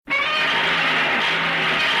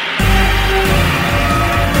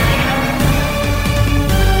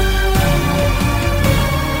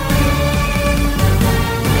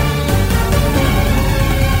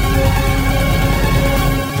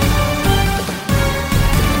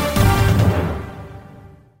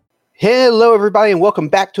Hello, everybody, and welcome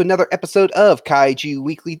back to another episode of Kaiju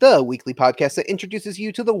Weekly, the weekly podcast that introduces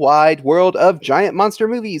you to the wide world of giant monster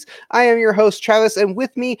movies. I am your host, Travis, and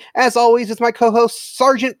with me, as always, is my co-host,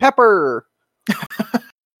 Sergeant Pepper.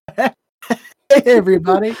 Hey,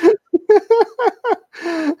 everybody.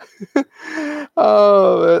 I'm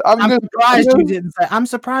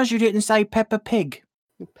surprised you didn't say Peppa Pig.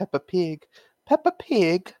 Peppa Pig. Peppa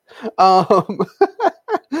Pig.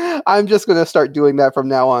 I'm just going to start doing that from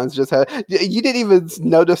now on. It's just you didn't even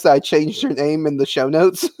notice that I changed your name in the show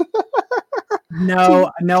notes? No,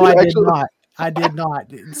 I did not. I did not.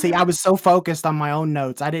 See, I was so focused on my own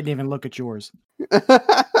notes, I didn't even look at yours.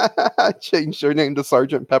 I changed your name to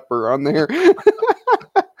Sergeant Pepper on there.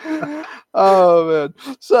 Oh man.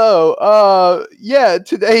 So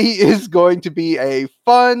today is going to be a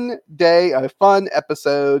fun day, a fun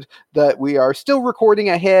episode that we are still recording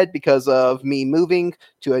ahead because of me moving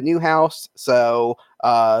to a new house. So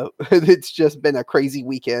it's just been a crazy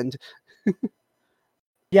weekend.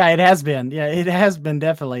 Yeah, it has been. Yeah, it has been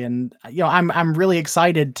definitely. And I'm really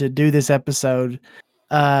excited to do this episode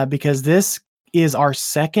because this is our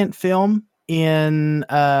second film in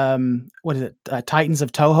what is it, Titans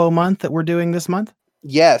of Toho month that we're doing this month.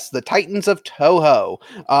 Yes, the Titans of Toho.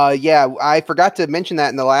 I forgot to mention that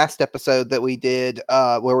in the last episode that we did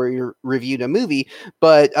where we reviewed a movie,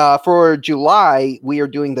 but for July we are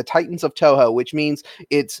doing the Titans of Toho, which means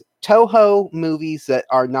it's Toho movies that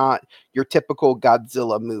are not your typical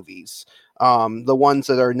Godzilla movies, the ones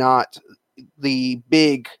that are not the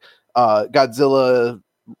big Godzilla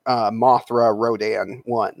Mothra Rodan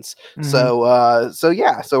ones.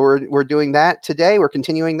 Mm-hmm. So we're doing that today. We're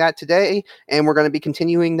continuing that today, and we're going to be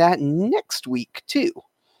continuing that next week too.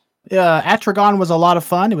 Atragon was a lot of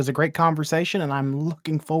fun. It was a great conversation, and I'm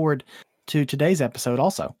looking forward to today's episode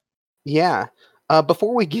also. Yeah.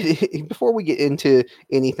 Before we get into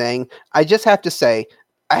anything, I just have to say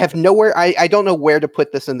I don't know where to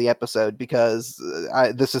put this in the episode because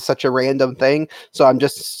this is such a random thing. So I'm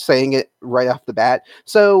just saying it right off the bat.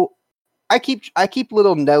 So I keep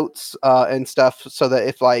little notes and stuff so that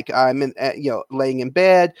if like I'm in, laying in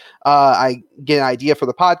bed, I get an idea for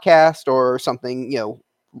the podcast or something,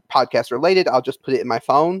 podcast related, I'll just put it in my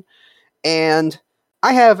phone. And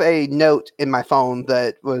I have a note in my phone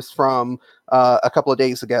that was from a couple of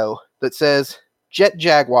days ago that says Jet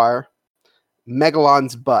Jaguar,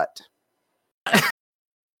 Megalon's butt.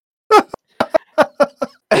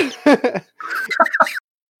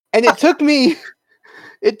 And it took me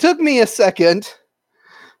a second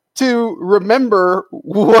to remember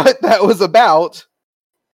what that was about.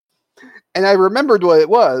 And I remembered what it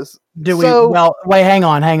was. Wait, hang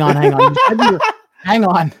on. Hang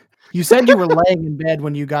on. You said you were laying in bed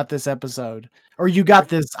when you got this episode, or you got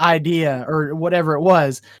this idea, or whatever it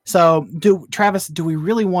was. So, Travis, do we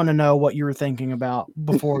really want to know what you were thinking about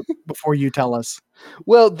before you tell us?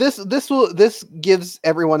 Well, this gives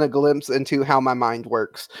everyone a glimpse into how my mind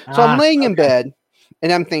works. So I'm laying in bed,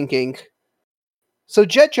 and I'm thinking. So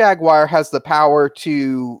Jet Jaguar has the power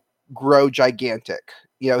to grow gigantic.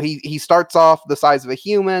 He starts off the size of a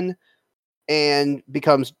human, and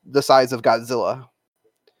becomes the size of Godzilla.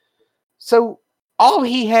 So all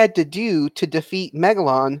he had to do to defeat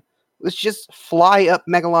Megalon was just fly up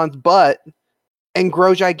Megalon's butt and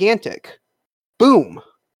grow gigantic. Boom.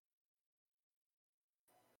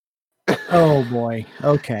 Oh boy.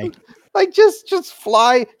 Okay. Like just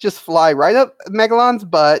fly right up Megalon's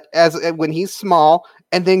butt when he's small,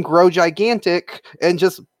 and then grow gigantic and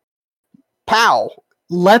just pow.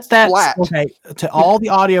 Let that to all the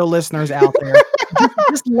audio listeners out there.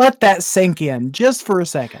 just let that sink in just for a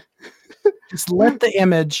second. Just let the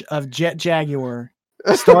image of Jet Jaguar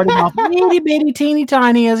starting off itty bitty teeny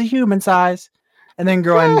tiny as a human size, and then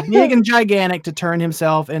growing big and gigantic to turn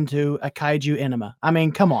himself into a kaiju enema. I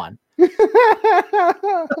mean, come on.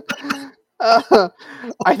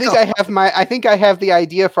 I think I have the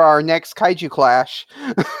idea for our next kaiju clash.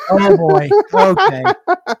 Oh boy. Okay.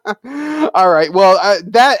 All right. Well,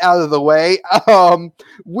 that out of the way.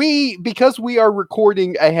 Because we are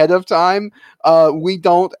recording ahead of time, we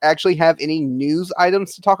don't actually have any news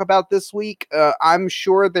items to talk about this week. I'm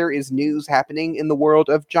sure there is news happening in the world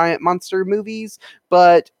of giant monster movies,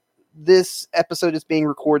 but this episode is being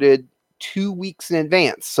recorded 2 weeks in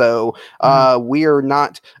advance, so we are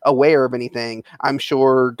not aware of anything. I'm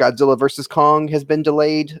sure Godzilla vs. Kong has been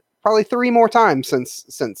delayed probably 3 more times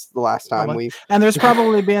since the last time and there's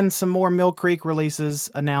probably been some more Mill Creek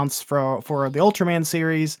releases announced for the Ultraman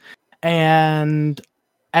series, and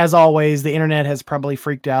as always the internet has probably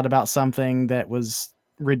freaked out about something that was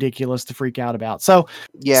ridiculous to freak out about. So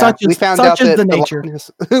yeah, we found out that the nature.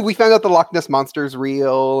 We found out the Loch Ness monster is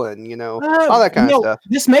real, and all that kind of stuff.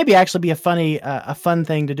 This maybe actually be a fun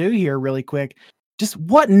thing to do here, really quick. Just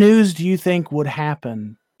what news do you think would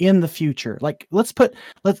happen in the future? Like, let's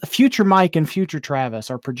future Mike and future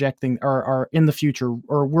Travis are projecting, are in the future,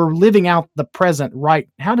 or we're living out the present. Right?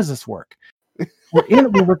 How does this work? We're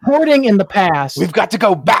recording in the past. We've got to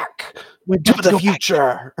go back to the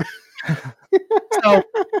future. So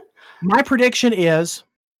my prediction is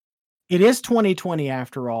it is 2020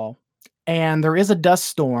 after all, and there is a dust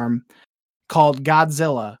storm called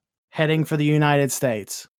Godzilla heading for the United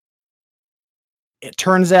States. It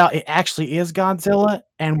turns out it actually is Godzilla,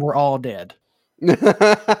 and we're all dead.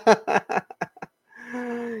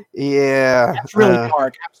 Yeah. It's really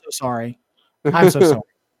dark. I'm so sorry. I'm so sorry.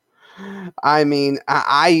 I mean,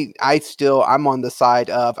 I'm on the side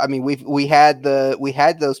of, I mean, we had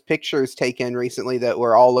those pictures taken recently that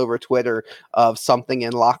were all over Twitter of something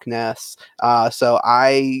in Loch Ness. So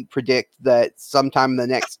I predict that sometime in the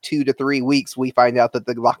next 2 to 3 weeks, we find out that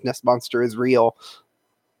the Loch Ness monster is real.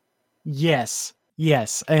 Yes.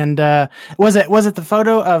 And was it the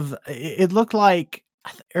photo of, it looked like,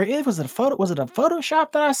 or was it a photo? Was it a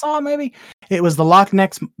Photoshop that I saw? Maybe it was the Loch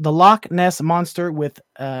Ness monster with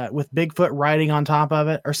Bigfoot riding on top of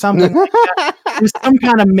it, or something like that. It was some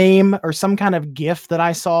kind of meme or some kind of GIF that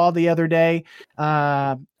I saw the other day.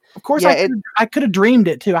 Of course, I could have dreamed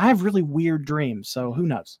it too. I have really weird dreams, so who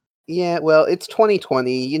knows? Yeah, well, it's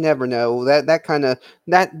 2020. You never know.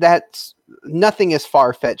 That's nothing is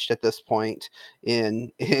far-fetched at this point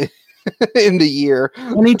in in the year.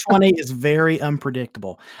 2020 is very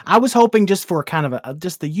unpredictable. I was hoping just for kind of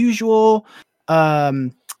just the usual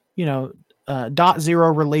 .0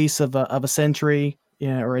 release of a century,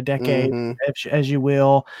 or a decade, as you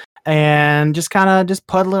will, and just kind of just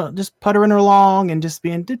puttering along and just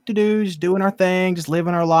being just doing our thing, just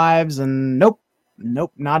living our lives, and nope,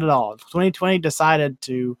 not at all. 2020 decided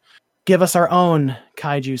to give us our own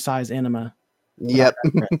kaiju size enema. Yep.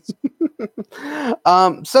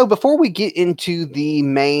 So before we get into the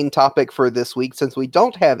main topic for this week, since we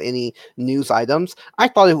don't have any news items, I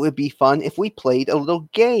thought it would be fun if we played a little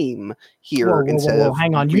game here instead of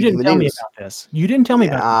hang on. You didn't tell me about this. You didn't tell me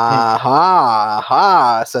about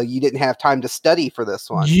this. So you didn't have time to study for this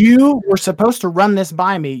one. You were supposed to run this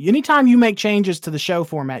by me. Anytime you make changes to the show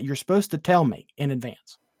format, you're supposed to tell me in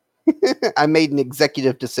advance. I made an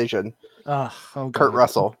executive decision. Kurt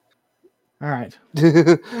Russell. All right.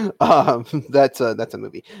 That's a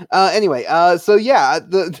movie. Anyway, so yeah,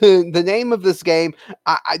 the name of this game,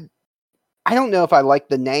 I don't know if I like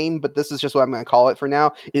the name, but this is just what I'm going to call it for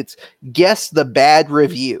now. It's Guess the Bad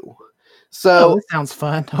Review. So this sounds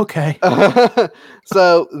fun. Okay.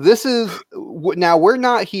 So this is, now we're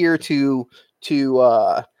not here to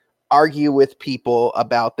argue with people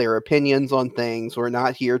about their opinions on things. We're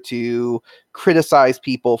not here to criticize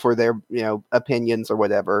people for their opinions or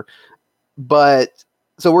whatever. But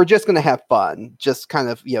so we're just going to have fun, just kind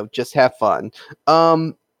of, just have fun.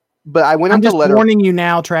 But I went on to warning you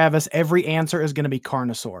now, Travis, every answer is going to be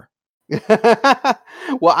Carnosaur.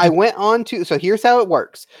 Well, I went on to, so here's how it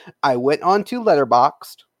works. I went on to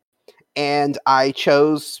Letterboxd and I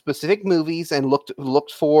chose specific movies and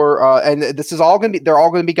looked for, and this is all going to be, they're all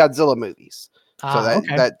going to be Godzilla movies. So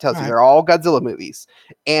that tells you they're all Godzilla movies.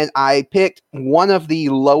 And I picked one of the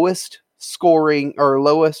lowest scoring or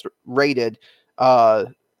lowest rated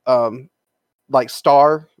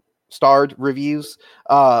starred reviews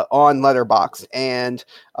on Letterboxd, and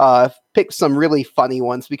picked some really funny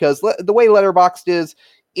ones because the way Letterboxd is,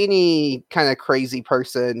 any kind of crazy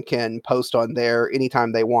person can post on there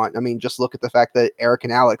anytime they want. I mean, just look at the fact that Eric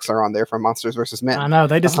and Alex are on there from Monsters vs. Men. I know,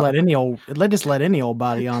 they just let any old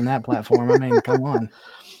body on that platform. I mean, come on.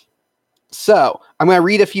 So I'm going to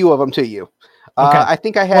read a few of them to you. Okay. I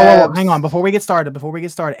think I have. Hang on, before we get started,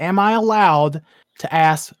 am I allowed to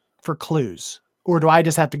ask for clues, or do I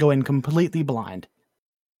just have to go in completely blind?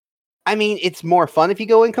 I mean, it's more fun if you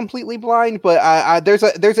go in completely blind, but there's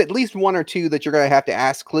at least one or two that you're going to have to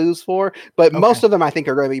ask clues for, but most of them I think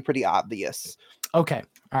are going to be pretty obvious. Okay.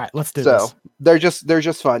 All right, let's do this. So they're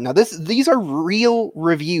just fun. Now these are real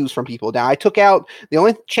reviews from people. Now I took out the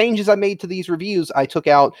only changes I made to these reviews. I took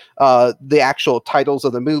out the actual titles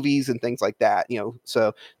of the movies and things like that.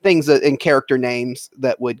 So things and character names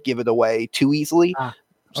that would give it away too easily.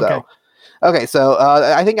 Okay, so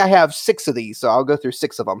I think I have 6 of these, so I'll go through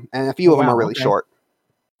 6 of them, and a few of them are really short.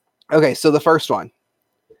 Okay, so the first one.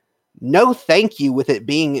 No thank you with it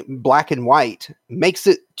being black and white. Makes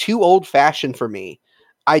it too old-fashioned for me.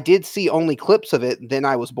 I did see only clips of it, then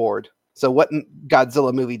I was bored. So what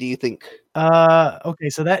Godzilla movie do you think? Okay,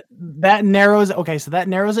 so that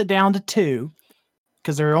narrows it down to 2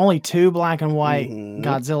 because there are only 2 black and white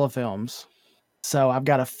Godzilla films. So I've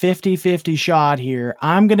got a 50-50 shot here.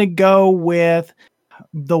 I'm gonna go with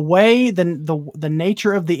the way the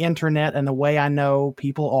nature of the internet and the way I know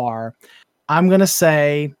people are. I'm gonna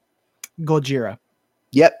say Gojira.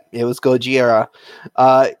 Yep, it was Gojira.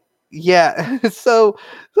 Yeah. So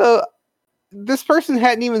this person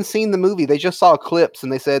hadn't even seen the movie. They just saw clips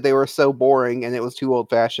and they said they were so boring and it was too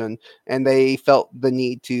old-fashioned, and they felt the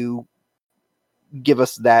need to give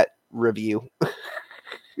us that review.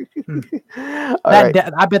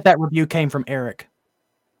 I bet that review came from Eric.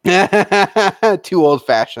 Too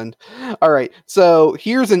old-fashioned. All right, so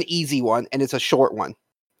here's an easy one, and it's a short one.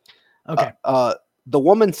 Okay. The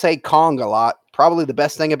woman say Kong a lot. Probably the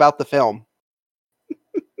best thing about the film.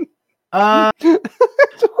 What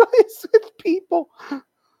is with people?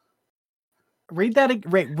 Read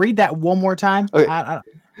that one more time. Okay.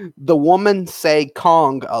 The woman say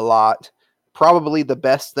Kong a lot. Probably the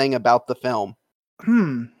best thing about the film.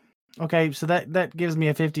 Okay, so that gives me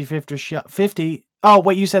a 50-50 shot. 50. Oh,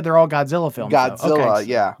 wait, you said they're all Godzilla films. Godzilla, okay.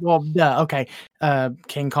 Yeah. Well, okay.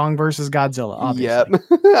 King Kong versus Godzilla, obviously.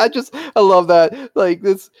 Yep. I love that. Like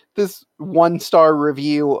this 1-star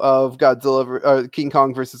review of Godzilla, King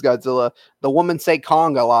Kong versus Godzilla. The woman say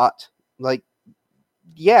Kong a lot. Like,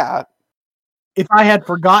 yeah. If I had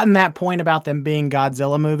forgotten that point about them being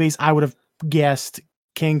Godzilla movies, I would have guessed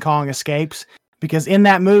King Kong Escapes, because in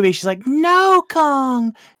that movie she's like, "No,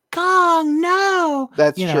 Kong, no."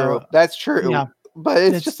 That's true. That's true. Yeah. But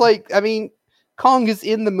it's just like, I mean, Kong is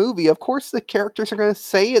in the movie. Of course the characters are going to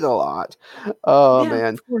say it a lot. Oh,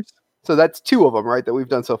 man. Of course. So that's 2 of them, right, that we've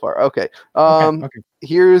done so far. Okay. Okay.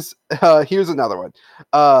 Here's another one.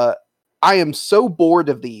 I am so bored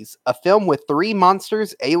of these. A film with 3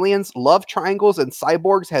 monsters, aliens, love triangles, and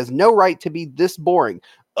cyborgs has no right to be this boring.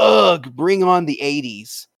 Ugh, bring on the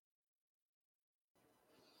 80s.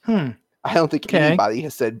 I don't think anybody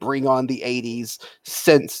has said bring on the 80s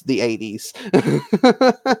since the 80s.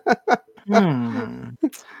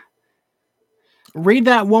 Read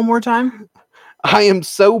that one more time. I am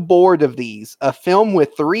so bored of these. A film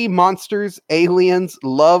with 3 monsters, aliens,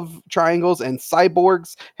 love triangles, and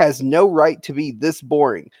cyborgs has no right to be this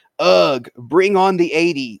boring. Ugh, bring on the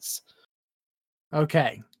 80s.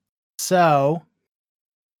 Okay. So,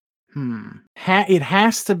 it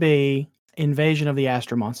has to be Invasion of the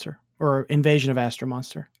Astro Monster. Or Invasion of Astro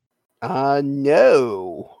Monster.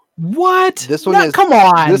 No. What? This one come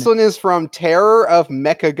on. This one is from Terror of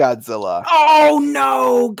Mechagodzilla. Oh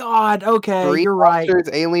no, God. Okay, 3 you're monsters,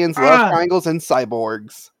 right. Aliens, love triangles, and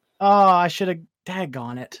cyborgs. Oh, I should have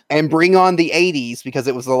daggone it. And bring on the 80s, because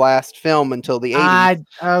it was the last film until the 80s.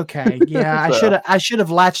 Okay, yeah, so. I should have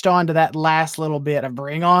latched on to that last little bit of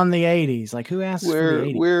bring on the 80s. Like, who asked for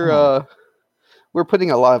the 80s? We're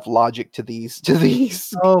putting a lot of logic to these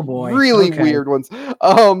oh boy, really weird ones.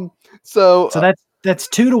 So that's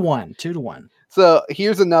 2-1. 2-1. So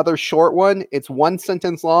here's another short one. It's 1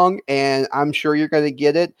 sentence long, and I'm sure you're going to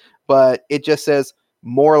get it, but it just says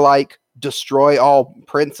more like destroy all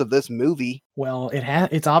prints of this movie. Well,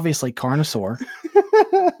 it's obviously Carnosaur.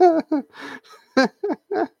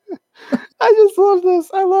 I just love this.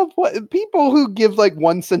 I love what people who give like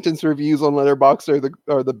 1 sentence reviews on Letterboxd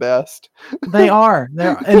are the best. They are.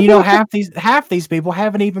 And you know, half these people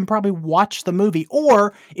haven't even probably watched the movie,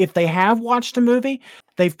 or if they have watched a movie,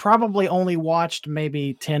 they've probably only watched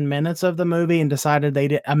maybe 10 minutes of the movie and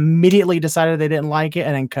immediately decided they didn't like it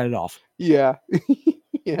and then cut it off. Yeah.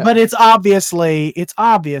 Yeah. But it's obviously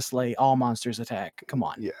All Monsters Attack. Come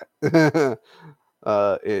on. Yeah.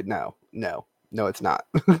 No, it's not.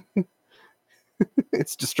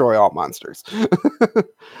 It's Destroy All Monsters.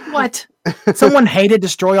 What? Someone hated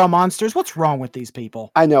Destroy All Monsters? What's wrong with these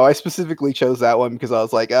people? I know. I specifically chose that one because I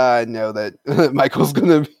was like, I know that Michael's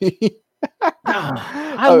going to be...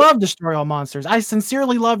 I love Destroy All Monsters. I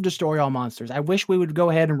sincerely love Destroy All Monsters. I wish we would go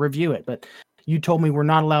ahead and review it, but you told me we're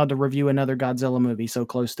not allowed to review another Godzilla movie so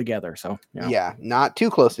close together. So yeah, not too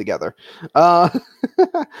close together.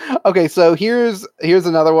 Okay, so here's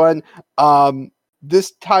another one.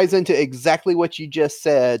 This ties into exactly what you just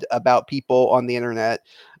said about people on the internet.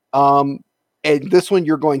 And this one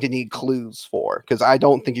you're going to need clues for, because I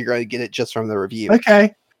don't think you're going to get it just from the review.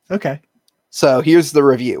 Okay. So here's the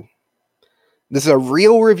review. This is a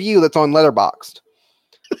real review that's on Letterboxd.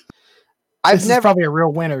 This is probably a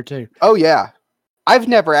real winner too. Oh yeah. I've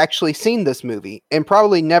never actually seen this movie, and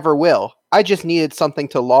probably never will. I just needed something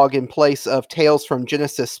to log in place of Tales from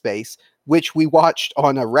Genesis Space, which we watched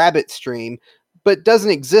on a Rabbit stream, but doesn't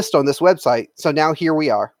exist on this website, so now here we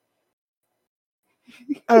are.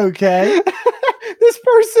 Okay. This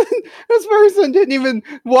person didn't even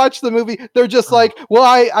watch the movie. They're just like, well,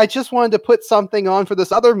 I just wanted to put something on for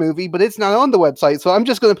this other movie, but it's not on the website, so I'm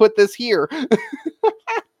just going to put this here.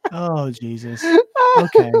 Oh, Jesus.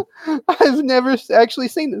 Okay. I've never actually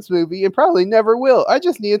seen this movie and probably never will. I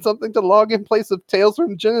just needed something to log in place of Tales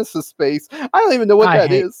from Genesis Space. I don't even know what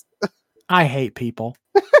that is. I hate people.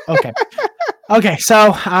 Okay. Okay,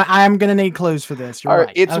 so I'm going to need clues for this. You're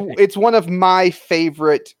right. It's one of my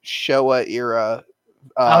favorite Showa era.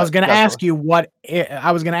 I was going to ask you what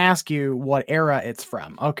era it's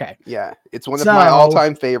from. Okay. Yeah, it's one of my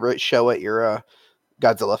all-time favorite Showa era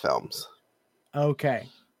Godzilla films. Okay.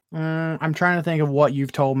 I'm trying to think of what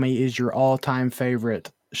you've told me is your all-time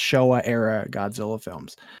favorite Showa era Godzilla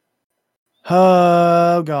films.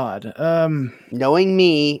 Oh God. Knowing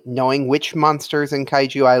me, knowing which monsters and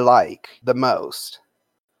kaiju I like the most,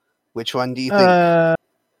 which one do you think?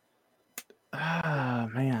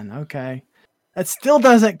 Man, okay. That still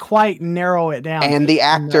doesn't quite narrow it down. And the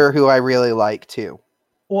actor who I really like too.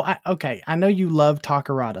 Well, I know you love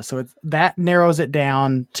Takarada, so that narrows it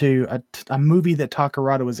down to a movie that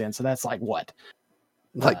Takarada was in. So that's like what?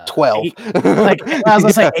 Like 12. I was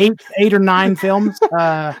gonna say 8 or 9 films.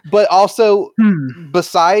 But also,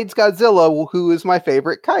 besides Godzilla, who is my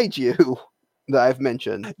favorite kaiju that I've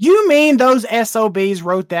mentioned? You mean those SOBs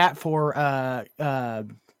wrote that for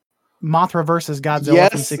Mothra versus Godzilla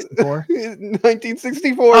from 64?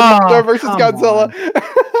 1964, Mothra versus Godzilla.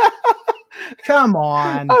 Come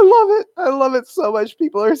on. I love it. I love it so much.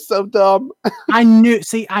 People are so dumb. I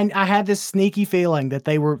had this sneaky feeling that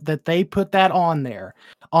they put that on there.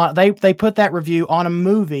 They put that review on a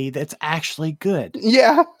movie that's actually good.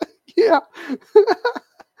 Yeah. Yeah.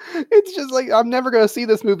 It's just like, I'm never going to see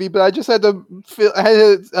this movie, but I just had to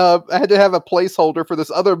I had to have a placeholder for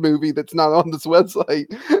this other movie that's not on this website.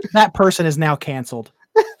 That person is now canceled.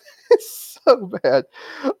 It's so bad.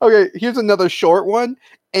 Okay, here's another short one.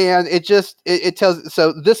 And it tells,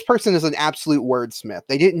 so this person is an absolute wordsmith.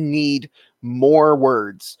 They didn't need more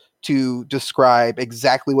words to describe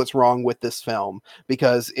exactly what's wrong with this film,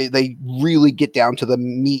 because they really get down to the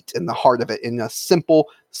meat and the heart of it in a simple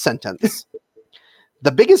sentence.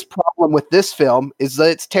 The biggest problem with this film is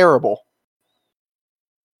that it's terrible.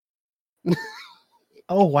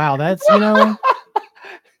 Oh, wow. That's,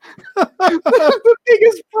 the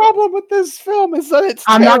biggest problem with this film is that it's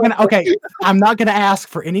I'm not gonna ask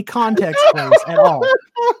for any context clues at all.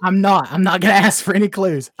 I'm not gonna ask for any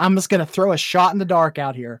clues. I'm just gonna throw a shot in the dark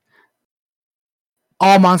out here.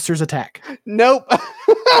 All monsters attack. Nope.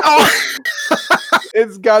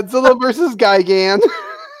 It's Godzilla versus Gigan.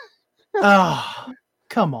 Oh,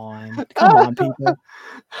 come on, people.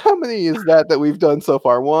 How many is that we've done so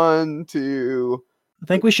far? 1, 2. I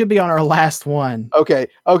think we should be on our last one. Okay,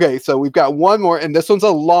 so we've got one more, and this one's a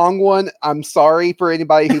long one. I'm sorry for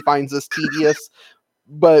anybody who finds this tedious,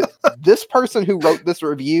 but this person who wrote this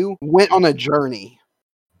review went on a journey.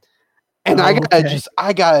 And I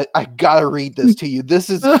gotta read this to you. This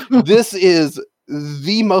is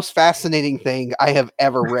the most fascinating thing I have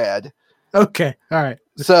ever read. Okay, all right.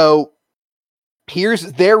 So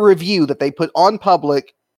here's their review that they put on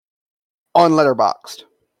public on Letterboxd.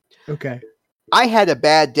 Okay. I had a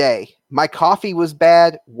bad day. My coffee was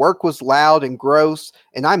bad, work was loud and gross,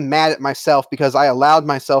 and I'm mad at myself because I allowed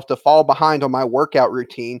myself to fall behind on my workout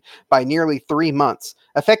routine by nearly 3 months,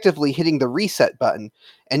 effectively hitting the reset button,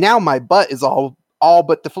 and now my butt is all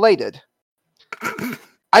but deflated.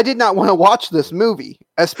 I did not want to watch this movie,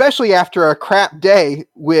 especially after a crap day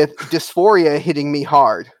with dysphoria hitting me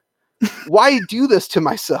hard. Why do this to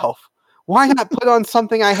myself? Why not put on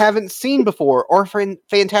something I haven't seen before, or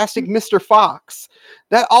Fantastic Mr. Fox?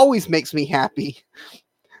 That always makes me happy.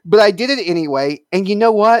 But I did it anyway, and you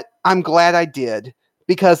know what? I'm glad I did.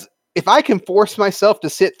 Because if I can force myself to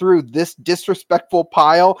sit through this disrespectful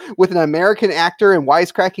pile with an American actor and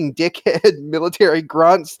wisecracking dickhead military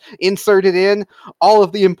grunts inserted in, all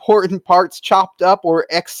of the important parts chopped up or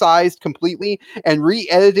excised completely, and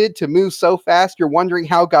re-edited to move so fast you're wondering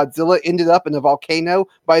how Godzilla ended up in a volcano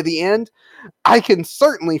by the end, I can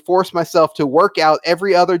certainly force myself to work out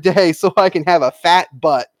every other day so I can have a fat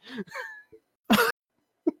butt.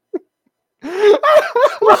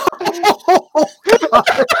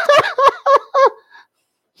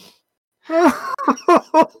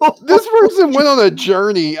 This person went on a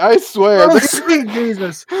journey. I swear. Oh, sweet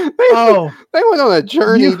Jesus! They went on a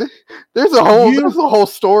journey. There's a whole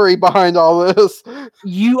story behind all this.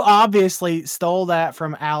 You obviously stole that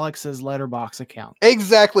from Alex's Letterboxd account.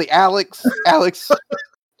 Exactly, Alex.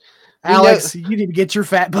 Alex, you need to get your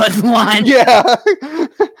fat butt in line. Yeah.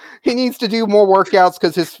 He needs to do more workouts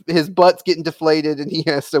because his butt's getting deflated and he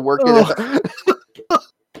has to work it out.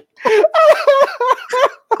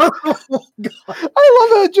 Oh, I love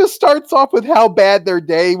how it just starts off with how bad their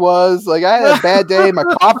day was. Like, I had a bad day. My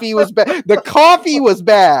coffee was bad. The coffee was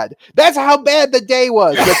bad. That's how bad the day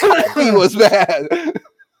was. The coffee was bad.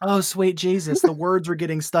 Oh, sweet Jesus. The words were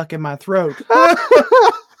getting stuck in my throat.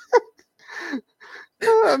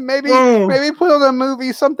 Maybe put on a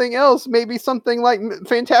movie something else. Maybe something like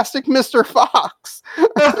Fantastic Mr. Fox.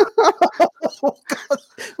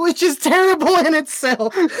 Which is terrible in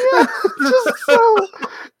itself. Just so,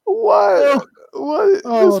 what?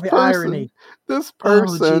 Oh, the irony. This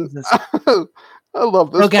person. Oh, I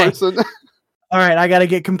love this person. All right, I got to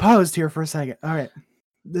get composed here for a second. All right,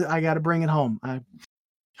 I got to bring it home.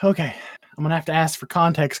 Okay, I'm gonna have to ask for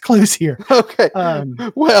context clues here. Okay.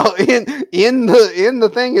 Well, in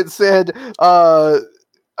the thing it said,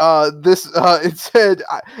 it said,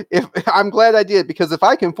 if I'm glad I did, because if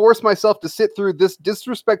I can force myself to sit through this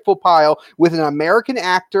disrespectful pile with an American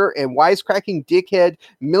actor and wisecracking dickhead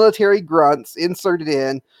military grunts inserted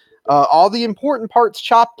in, all the important parts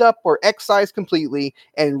chopped up or excised completely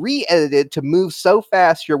and re-edited to move so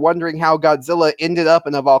fast you're wondering how Godzilla ended up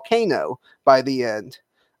in a volcano by the end,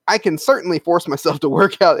 I can certainly force myself to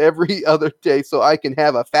work out every other day so I can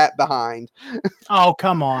have a fat behind. Oh,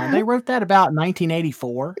 come on. They wrote that about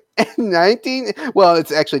 1984. Well,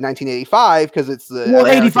 it's actually 1985 because it's the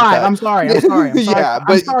 85. I'm sorry. Yeah,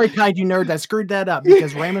 I'm sorry, Kaiju Nerd, that screwed that up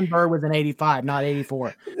because Raymond Burr was in 85, not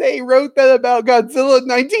 84. They wrote that about Godzilla in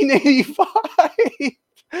 1985.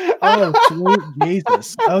 Oh, sweet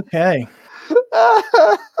Jesus. Okay.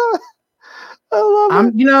 I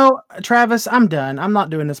love it. Travis, I'm done. I'm not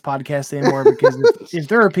doing this podcast anymore because if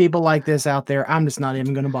there are people like this out there, I'm just not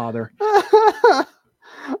even going to bother.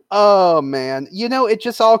 Oh man, it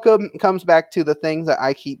just all comes back to the things that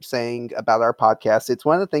I keep saying about our podcast. It's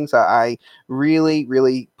one of the things that I really,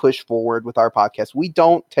 really push forward with our podcast. We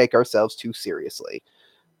don't take ourselves too seriously.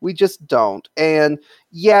 We just don't. And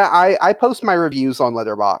yeah, I post my reviews on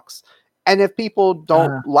Letterboxd. And if people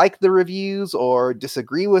don't like the reviews or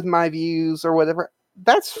disagree with my views or whatever,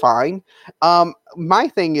 that's fine. My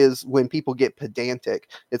thing is when people get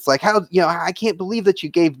pedantic, it's like, how, I can't believe that you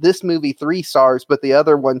gave this movie 3 stars, but the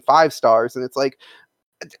other one 5 stars. And it's like,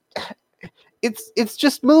 it's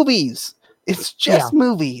just movies. It's just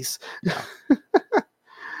movies. Yeah.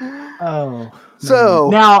 Oh, so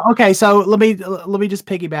man. Now, okay. So let me just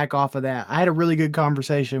piggyback off of that. I had a really good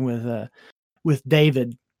conversation with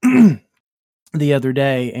David the other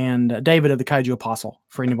day, and David of the Kaiju Apostle,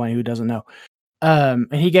 for anybody who doesn't know. And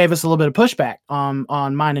he gave us a little bit of pushback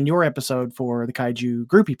on mine and your episode for the Kaiju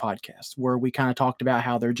Groupie podcast, where we kind of talked about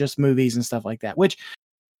how they're just movies and stuff like that, which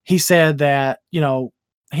he said that,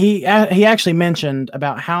 he actually mentioned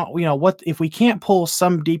about how, what if we can't pull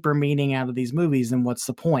some deeper meaning out of these movies, then what's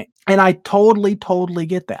the point? And I totally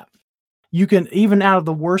get that. You can, even out of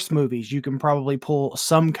the worst movies, you can probably pull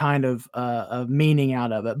some kind of meaning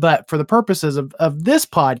out of it. But for the purposes of this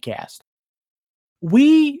podcast,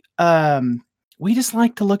 we just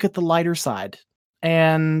like to look at the lighter side.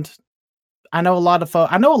 And I know a lot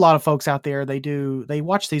of folks out there, they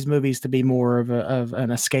watch these movies to be more of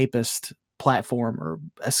an escapist platform or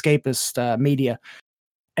escapist media.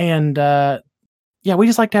 And we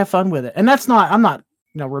just like to have fun with it. And I'm not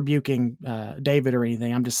rebuking David or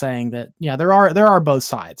anything. I'm just saying that, there are both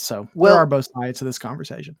sides. So there are both sides to this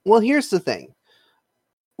conversation. Well, here's the thing.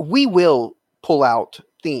 We will pull out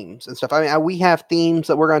themes and stuff. I mean, we have themes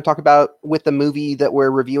that we're going to talk about with the movie that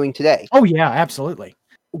we're reviewing today. Oh yeah, absolutely.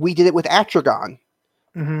 We did it with Atragon.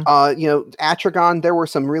 Mm-hmm. Atragon, there were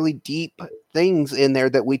some really deep things in there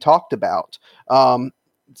that we talked about.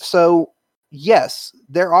 So yes,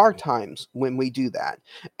 there are times when we do that,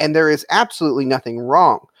 and there is absolutely nothing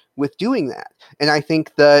wrong with doing that. And I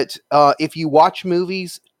think that if you watch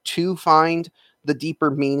movies to find the deeper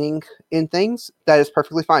meaning in things, that is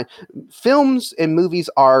perfectly fine. Films and movies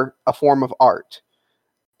are a form of art,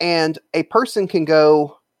 and a person can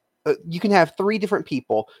go. You can have 3 different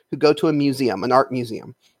people who go to a museum, an art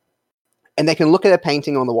museum, and they can look at a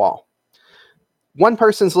painting on the wall. One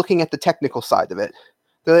person's looking at the technical side of it.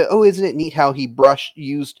 They're like, oh, isn't it neat how he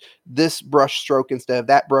used this brush stroke instead of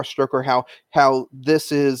that brush stroke, or how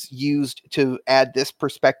this is used to add this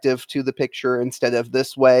perspective to the picture instead of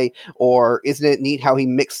this way, or isn't it neat how he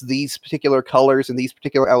mixed these particular colors and these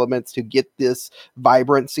particular elements to get this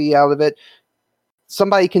vibrancy out of it?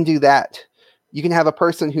 Somebody can do that. You can have a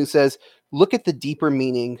person who says, look at the deeper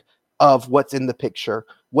meaning of what's in the picture,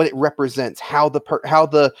 what it represents, how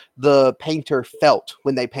the painter felt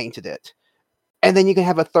when they painted it. And then you can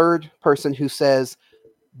have a third person who says,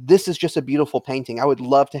 this is just a beautiful painting. I would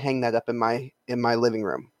love to hang that up in my living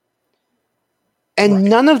room. And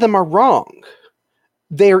none of them are wrong.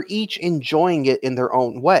 They're each enjoying it in their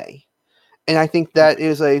own way. And I think that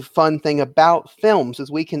is a fun thing about films,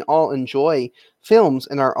 is we can all enjoy films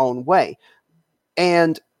in our own way.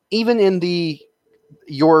 And even in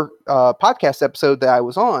your podcast episode that I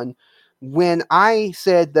was on, when I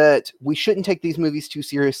said that we shouldn't take these movies too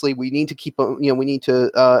seriously, we need to keep, we need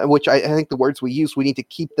to, which I think the words we used, we need to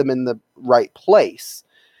keep them in the right place.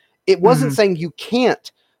 It wasn't saying you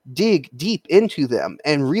can't dig deep into them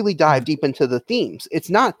and really dive deep into the themes. It's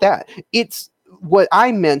not that. It's what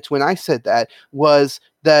I meant when I said that was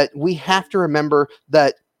that we have to remember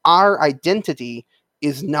that our identity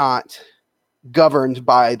is not governed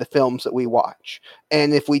by the films that we watch.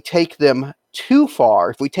 And if we take them too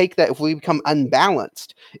far, if we become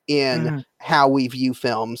unbalanced in how we view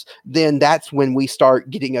films, then that's when we start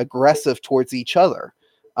getting aggressive towards each other,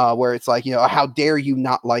 where it's like, how dare you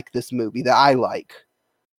not like this movie that I like?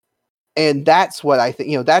 And that's what I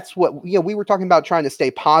think, that's what, we were talking about, trying to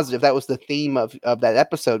stay positive. That was the theme of that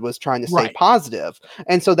episode, was trying to stay positive.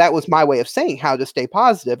 And so that was my way of saying how to stay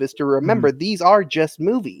positive, is to remember these are just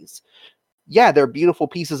movies. Yeah, they're beautiful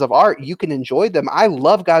pieces of art. You can enjoy them. I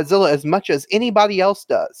love Godzilla as much as anybody else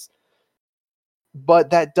does. But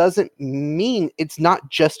that doesn't mean it's not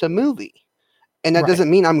just a movie. And that doesn't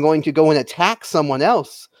mean I'm going to go and attack someone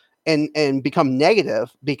else and become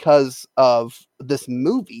negative because of this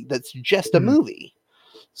movie that's just a movie.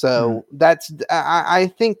 So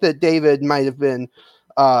I think that David might have been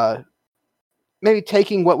maybe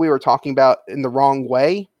taking what we were talking about in the wrong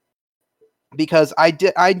way, because I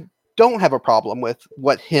don't have a problem with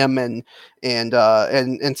what him and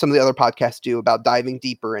some of the other podcasts do about diving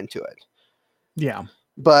deeper into it. Yeah.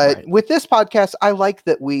 But with this podcast, I like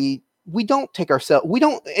that we don't take ourselves,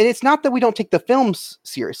 and it's not that we don't take the films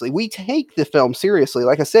seriously. We take the film seriously.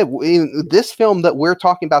 Like I said, this film that we're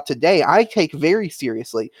talking about today, I take very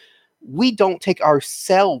seriously. We don't take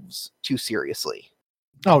ourselves too seriously.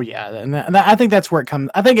 Oh yeah, and I think that's where it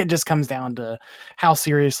comes. I think it just comes down to how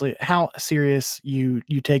serious you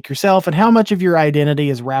take yourself, and how much of your identity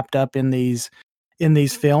is wrapped up in these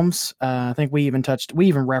films. I think we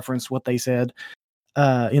even referenced what they said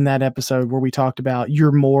in that episode, where we talked about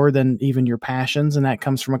you're more than even your passions, and that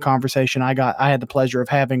comes from a conversation I had the pleasure of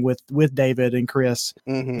having with David and Chris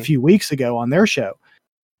a few weeks ago on their show.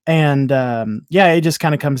 And it just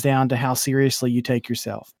kind of comes down to how seriously you take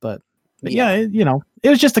yourself. But it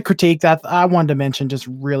was just a critique that I wanted to mention just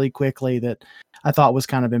really quickly, that I thought was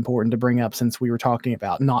kind of important to bring up, since we were talking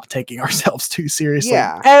about not taking ourselves too seriously.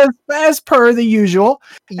 Yeah. As per the usual.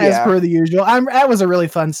 That was a really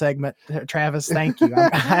fun segment, Travis. Thank you.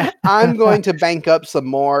 I'm going to bank up some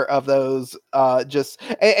more of those.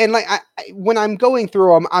 When I'm going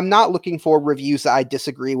through them, I'm not looking for reviews that I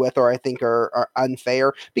disagree with or I think are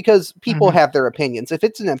unfair, because people have their opinions. If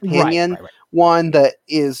it's an opinion, one that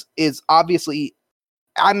is obviously,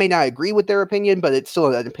 I may not agree with their opinion, but it's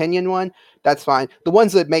still an opinion one, that's fine. The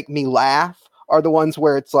ones that make me laugh are the ones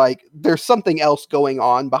where it's like there's something else going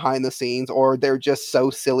on behind the scenes, or they're just so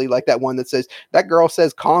silly, like that one that says, that girl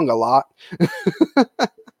says Kong a lot.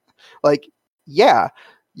 Like, yeah,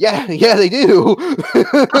 they do.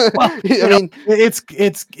 I mean,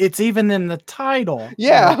 it's even in the title.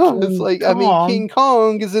 Yeah, it's like, Kong. I mean, King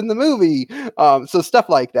Kong is in the movie. So stuff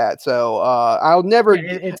like that. So I'll never.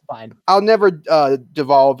 It's fine. I'll never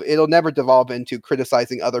devolve. It'll never devolve into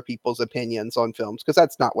criticizing other people's opinions on films, because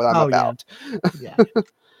that's not what I'm about. Yeah.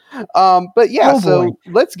 But yeah,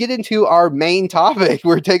 let's get into our main topic.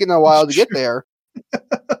 We're taking a while to get there.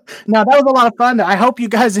 No, that was a lot of fun. I hope you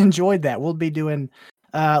guys enjoyed that. We'll be doing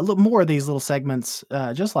a little more of these little segments,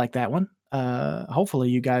 just like that one. Hopefully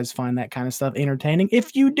you guys find that kind of stuff entertaining.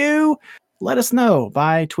 If you do, let us know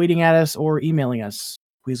by tweeting at us or emailing us,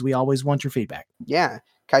 because we always want your feedback. Yeah.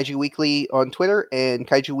 Kaiju Weekly on Twitter and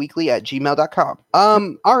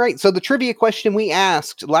kaijuweekly@gmail.com. All right. So the trivia question we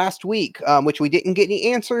asked last week, which we didn't get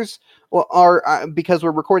any answers, because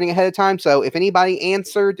we're recording ahead of time. So if anybody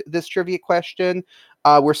answered this trivia question,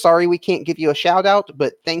 we're sorry we can't give you a shout out,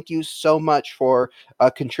 but thank you so much for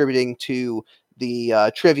contributing to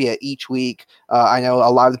the trivia each week. I know a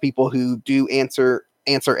lot of the people who do answer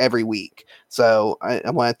every week. So I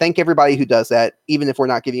want to thank everybody who does that, even if we're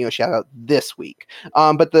not giving you a shout out this week.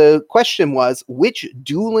 But the question was, which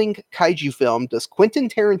dueling kaiju film does Quentin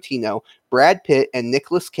Tarantino, Brad Pitt, and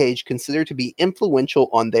Nicolas Cage consider to be influential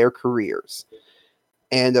on their careers?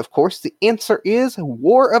 And of course, the answer is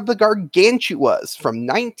War of the Gargantuas from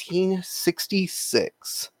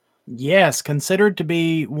 1966. Yes, considered to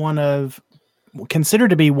be one of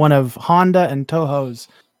Honda and Toho's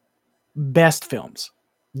best films.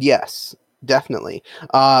 Yes, definitely.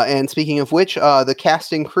 And speaking of which, the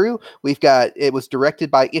cast and crew, it was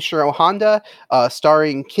directed by Ishiro Honda,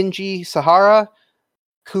 starring Kinji Sahara,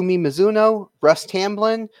 Kumi Mizuno, Russ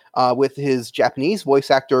Tamblyn, with his Japanese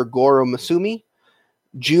voice actor Goro Masumi,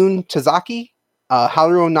 Jun Tazaki,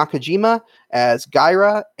 Haruo Nakajima as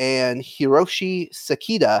Gaira, and Hiroshi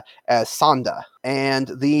Sakita as Sanda.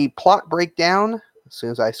 And the plot breakdown, as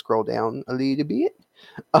soon as I scroll down a little bit,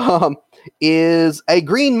 is a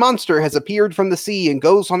green monster has appeared from the sea and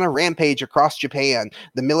goes on a rampage across Japan.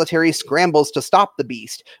 The military scrambles to stop the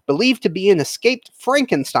beast, believed to be an escaped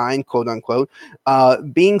Frankenstein, quote unquote,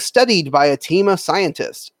 being studied by a team of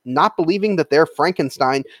scientists. Not believing that their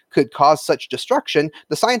Frankenstein could cause such destruction,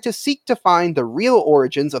 the scientists seek to find the real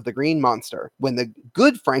origins of the green monster. When the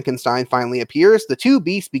good Frankenstein finally appears, the two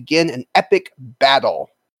beasts begin an epic battle.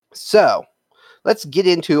 So, let's get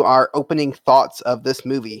into our opening thoughts of this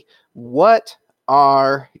movie. What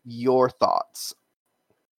are your thoughts?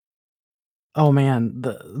 Oh man,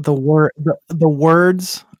 the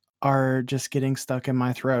words are just getting stuck in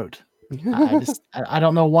my throat. I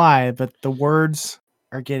don't know why, but the words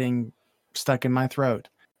are getting stuck in my throat.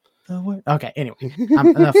 Okay, anyway,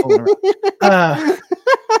 enough fooling around.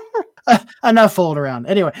 Enough fooling around.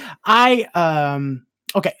 Anyway,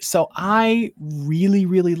 okay, so I really,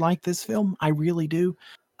 really like this film. I really do.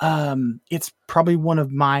 It's probably one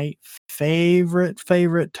of my favorite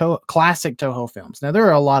classic Toho films. Now, there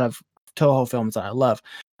are a lot of Toho films that I love,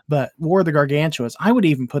 but War of the Gargantuas, I would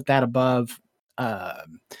even put that above,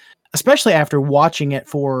 especially after watching it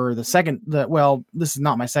for this is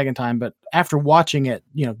not my second time, but after watching it,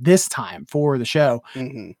 this time for the show,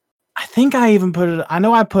 mm-hmm. I think I even put it, I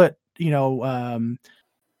know I put,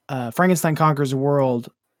 Frankenstein Conquers the World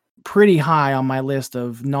pretty high on my list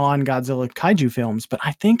of non-Godzilla kaiju films, but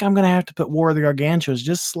I think I'm going to have to put War of the Gargantuas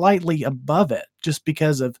just slightly above it, just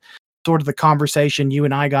because of sort of the conversation you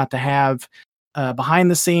and I got to have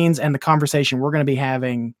behind the scenes and the conversation we're going to be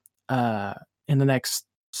having in the next,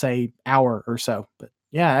 say, hour or so. But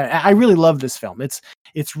yeah, I really love this film. It's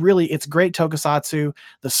great tokusatsu.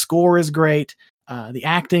 The score is great. The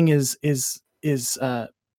acting is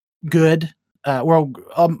good.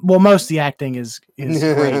 Most of the acting is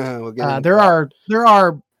great. There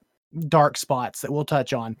are dark spots that we'll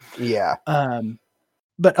touch on. Yeah.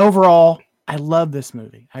 But overall, I love this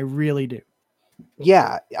movie. I really do.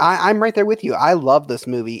 Yeah, I'm right there with you. I love this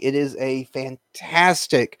movie. It is a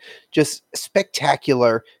fantastic, just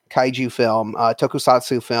spectacular kaiju film,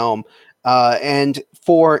 tokusatsu film. And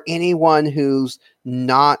for anyone who's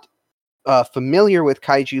not familiar with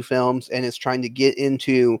kaiju films and is trying to get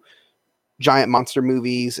into giant monster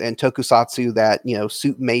movies and tokusatsu, that,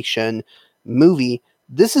 suitmation movie,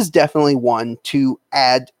 this is definitely one to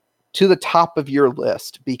add to the top of your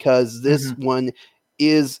list, because this one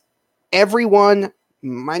is everyone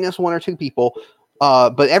minus one or two people,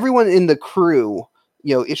 but everyone in the crew,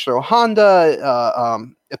 Ishiro Honda,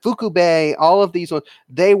 Ifukube, all of these ones,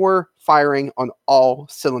 they were firing on all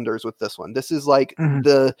cylinders with this one. This is like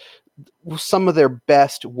some of their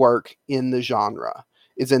best work in the genre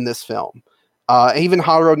is in this film. Even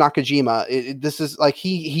Haruo Nakajima, this is like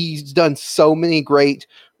he's done so many great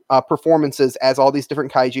performances as all these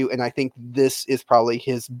different kaiju, and I think this is probably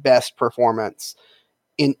his best performance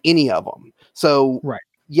in any of them. So, right.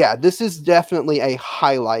 Yeah, this is definitely a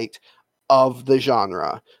highlight of the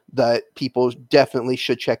genre that people definitely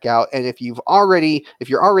should check out. And if you're already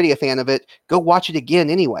a fan of it, go watch it again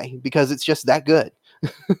anyway, because it's just that good.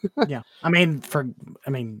 Yeah. I mean,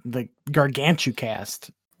 the Gargantucast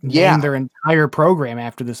named their entire program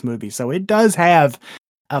after this movie. So it does have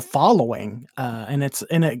a following, and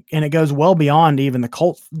it goes well beyond even the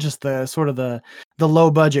cult, just the sort of the low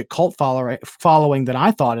budget cult following that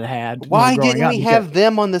I thought it had. Why didn't we have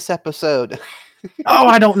them on this episode? Oh,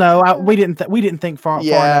 I don't know. We didn't think far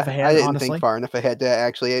enough ahead. I didn't think far enough ahead to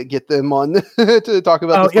actually get them on to talk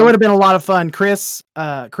about. It would have been a lot of fun, Chris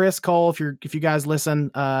Cole. If you guys listen,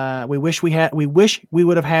 we wish we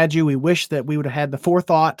would have had you. We wish that we would have had the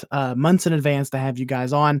forethought months in advance to have you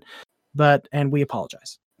guys on, and we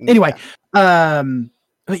apologize. Anyway,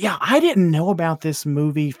 but yeah, I didn't know about this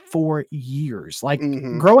movie for years. Like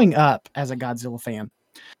growing up as a Godzilla fan,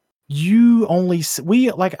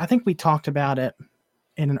 I think we talked about it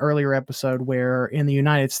in an earlier episode where in the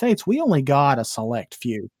United States, we only got a select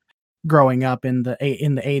few growing up in the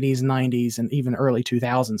 80s, 90s, and even early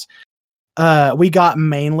 2000s. We got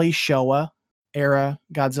mainly Showa era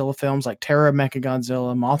Godzilla films like Terror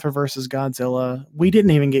Mechagodzilla, Mothra versus Godzilla. We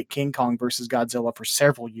didn't even get King Kong versus Godzilla for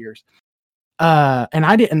several years.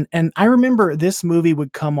 And I remember this movie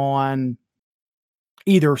would come on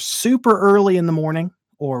either super early in the morning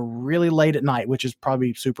or really late at night, which is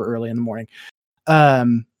probably super early in the morning.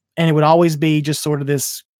 And it would always be just sort of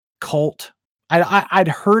this cult. I'd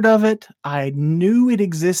heard of it. I knew it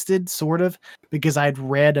existed sort of because I'd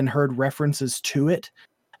read and heard references to it.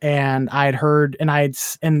 And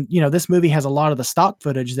this movie has a lot of the stock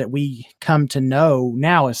footage that we come to know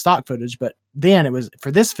now as stock footage. But then it was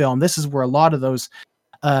for this film. This is where a lot of those,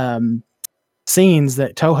 scenes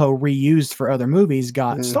that Toho reused for other movies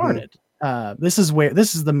got started. This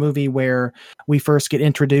is the movie where we first get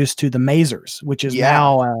introduced to the Mazers, which is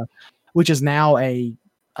now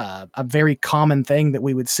a very common thing that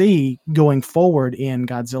we would see going forward in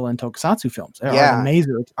Godzilla and Tokusatsu films. Yeah.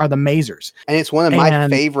 Are the Mazers. And it's one of my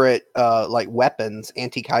favorite weapons,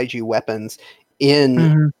 anti-kaiju weapons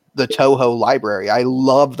in the Toho library. I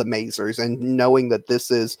love the Mazers, and knowing that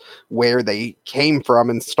this is where they came from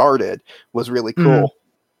and started was really cool.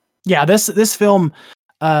 Yeah, this film,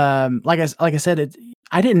 like I said,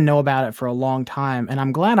 I didn't know about it for a long time, and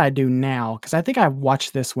I'm glad I do now because I think I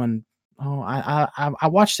watched this one. I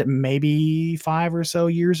watched it maybe 5 or so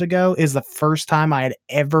years ago. Is the first time I had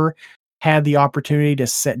ever had the opportunity to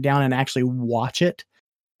sit down and actually watch it,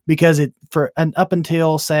 because up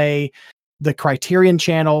until say the Criterion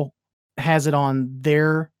Channel has it on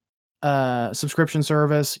their subscription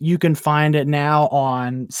service. You can find it now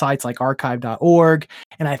on sites like archive.org,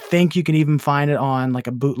 and I think you can even find it on like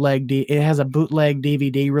a bootleg. It has a bootleg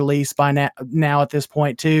DVD release by now at this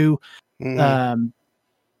point too.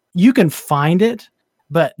 You can find it,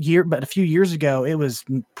 but a few years ago it was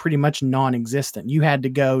pretty much non-existent. You had to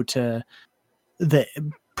go to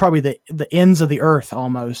probably the ends of the earth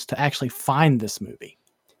almost to actually find this movie.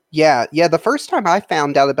 Yeah. The first time I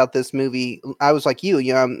found out about this movie, I was like you.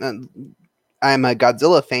 I'm a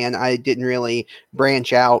Godzilla fan. I didn't really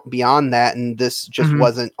branch out beyond that, and this just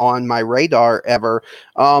wasn't on my radar ever.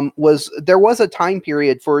 There was a time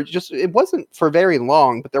period it wasn't for very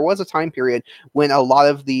long, but there was a time period when a lot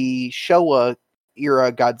of the Showa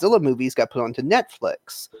era Godzilla movies got put onto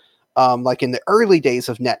Netflix. Like in the early days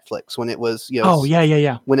of Netflix, when it was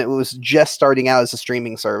when it was just starting out as a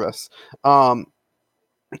streaming service.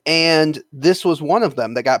 And this was one of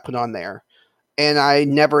them that got put on there, and I had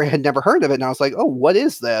never heard of it. And I was like, oh, what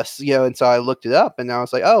is this? And so I looked it up, and I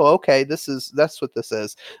was like, oh, okay, that's what this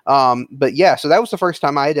is. But yeah, so that was the first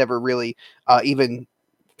time I had ever really even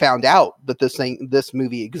found out that this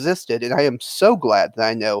movie existed. And I am so glad that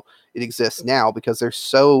I know it exists now, because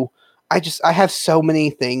I have so many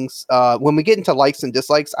things. When we get into likes and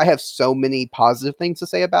dislikes, I have so many positive things to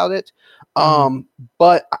say about it.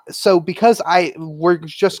 But so because we're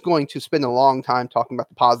just going to spend a long time talking about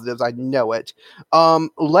the positives, I know it.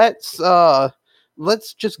 Let's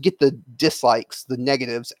just get the dislikes, the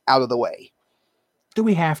negatives out of the way. Do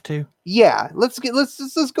we have to? Yeah, let's go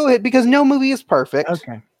ahead, because no movie is perfect.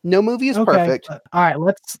 Okay. No movie is perfect. All right,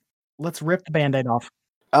 let's rip the Band-Aid off.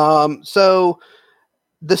 So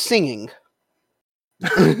the singing.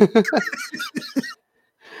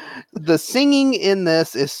 The singing in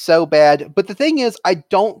this is so bad, but the thing is, I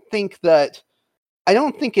don't think it's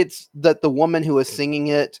that the woman who was singing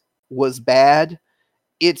it was bad.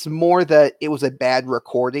 It's more that it was a bad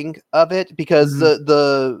recording of it, because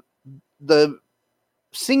the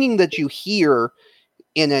singing that you hear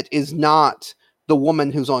in it is not the woman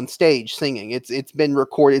who's on stage singing. It's been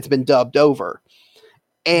recorded, it's been dubbed over.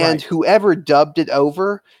 And whoever dubbed it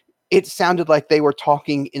over, it sounded like they were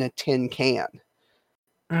talking in a tin can.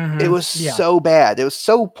 It was so bad. It was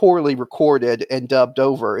so poorly recorded and dubbed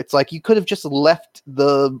over. It's like you could have just left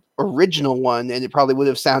the original one, and it probably would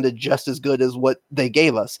have sounded just as good as what they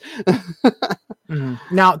gave us.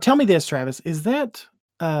 Now, tell me this, Travis. Is that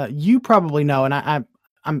you probably know? And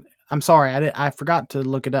I'm sorry, I forgot to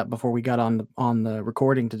look it up before we got on the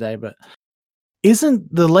recording today. But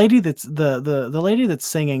isn't the lady that's the lady that's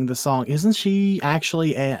singing the song? Isn't she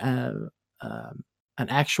actually an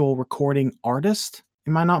actual recording artist?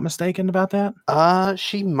 Am I not mistaken about that?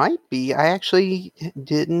 She might be. I actually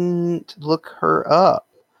didn't look her up.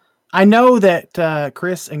 I know that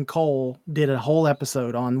Chris and Cole did a whole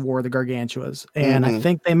episode on War of the Gargantuas, and I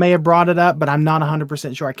think they may have brought it up, but I'm not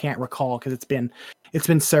 100% sure. I can't recall because it's been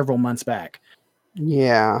several months back.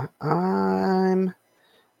 Yeah, I'm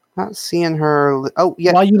not seeing her. Oh,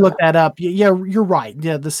 yeah. While you look that up, yeah, you're right.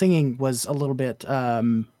 Yeah, the singing was a little bit.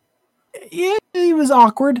 It was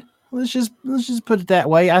awkward. let's just put it that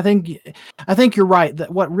way. I think you're right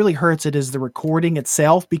that what really hurts it is the recording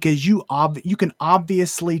itself, because you can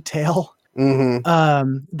obviously tell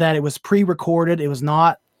that it was pre-recorded. It was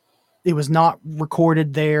not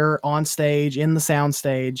recorded there on stage in the sound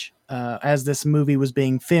stage as this movie was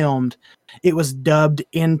being filmed. It was dubbed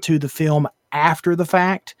into the film after the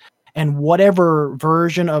fact, and whatever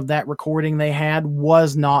version of that recording they had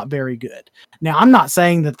was not very good. Now, I'm not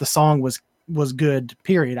saying that the song was good,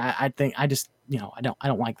 period. I think I just, I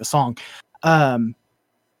don't like the song. And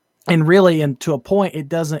really, and to a point, it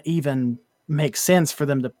doesn't even make sense for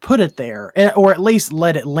them to put it there, or at least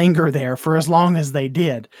let it linger there for as long as they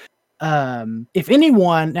did. If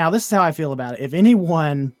anyone, now this is how I feel about it. If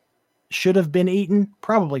anyone should have been eaten,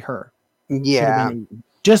 probably her. Yeah.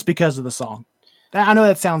 Just because of the song. I know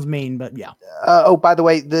that sounds mean, but yeah. By the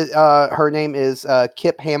way, her name is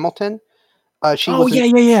Kip Hamilton. She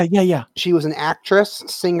was an actress,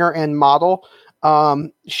 singer, and model.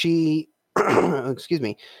 She, excuse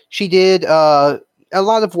me, she did a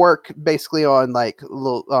lot of work basically on like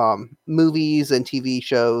little movies and TV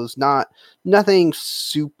shows. Nothing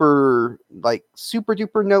super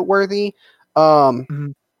duper noteworthy.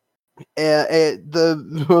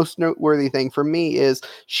 The most noteworthy thing for me is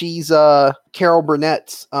she's Carol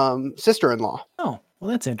Burnett's sister-in-law. Oh, well,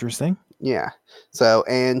 that's interesting. Yeah. So,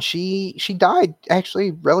 and she died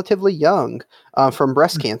actually relatively young from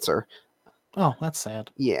breast cancer. Oh, that's sad.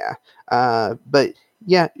 Yeah. But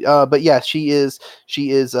yeah, she is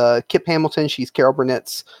Kip Hamilton. She's Carol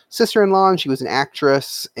Burnett's sister-in-law, and she was an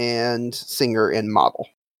actress and singer and model.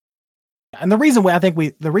 And the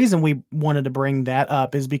reason we wanted to bring that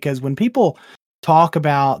up is because when people talk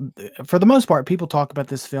about, for the most part, people talk about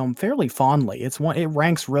this film fairly fondly. It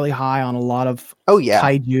ranks really high on a lot of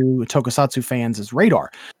kaiju tokusatsu fans' radar.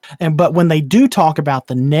 But when they do talk about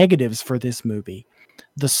the negatives for this movie,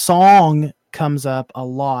 the song comes up a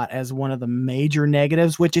lot as one of the major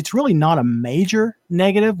negatives, which it's really not a major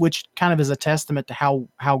negative, which kind of is a testament to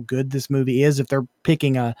how good this movie is if they're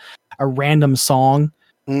picking a random song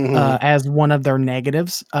as one of their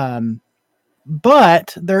negatives.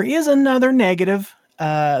 But there is another negative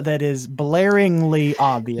that is blaringly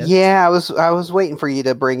obvious. Yeah, I was waiting for you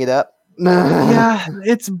to bring it up. Yeah,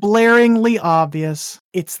 it's blaringly obvious.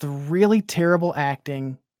 It's the really terrible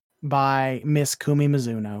acting by Miss Kumi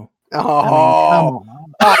Mizuno. Oh,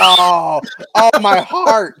 my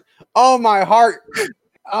heart. Oh, my heart.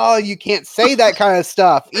 Oh, you can't say that kind of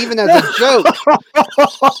stuff, even as a joke.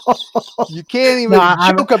 You can't even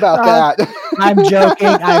joke about that. I'm joking.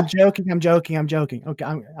 Okay,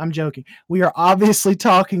 I'm joking. We are obviously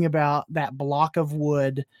talking about that block of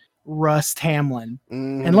wood, Russ Tamblyn.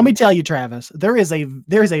 And let me tell you, Travis, there is a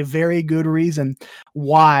very good reason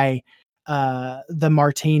why the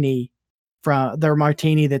martini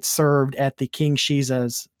that's served at the King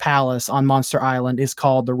Shiza's palace on Monster Island is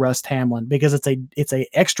called the Russ Tamblyn, because it's a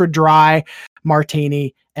extra dry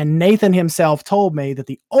martini. And Nathan himself told me that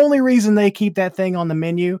the only reason they keep that thing on the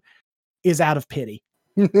menu is out of pity.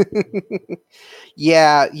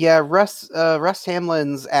 Yeah. Russ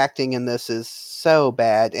Tamblyn's acting in this is so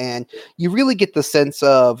bad, and you really get the sense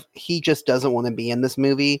of he just doesn't want to be in this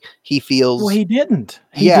movie. He feels he didn't.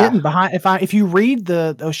 He didn't. If you read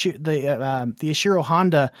the Ishiro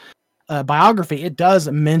Honda biography, it does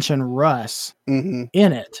mention Russ in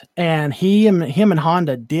it, and him and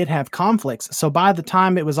Honda did have conflicts. So by the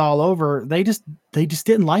time it was all over, they just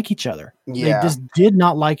didn't like each other. Yeah. They just did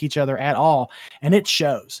not like each other at all, and it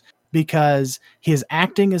shows because his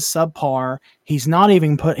acting is subpar. He's not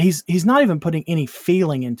even putting any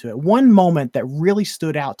feeling into it. One moment that really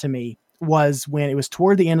stood out to me was when it was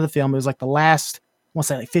toward the end of the film. It was like the last, I want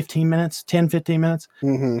to say like 15 minutes,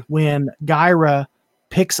 when Gaira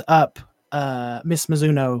picks up Miss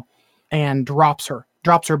Mizuno and drops her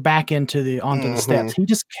back onto the steps. He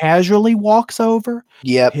just casually walks over,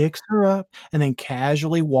 picks her up, and then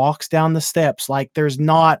casually walks down the steps like there's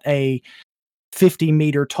not a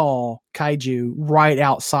 50-meter tall kaiju right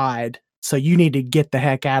outside, so you need to get the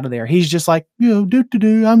heck out of there. He's just like, I'm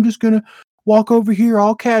just gonna walk over here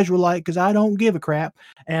all casual like, because I don't give a crap,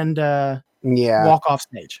 and walk off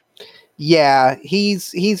stage. Yeah,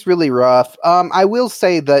 he's really rough. I will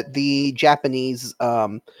say that the Japanese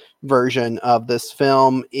version of this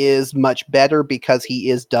film is much better because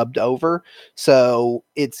he is dubbed over, so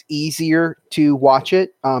it's easier to watch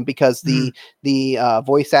it because the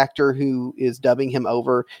voice actor who is dubbing him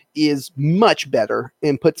over is much better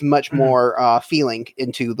and puts much more feeling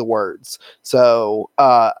into the words. So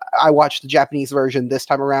I watched the Japanese version this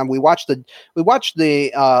time around. We watched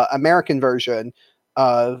the American version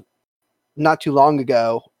not too long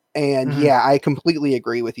ago, And yeah, I completely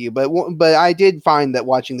agree with you. But I did find that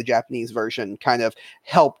watching the Japanese version kind of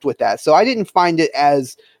helped with that. So I didn't find it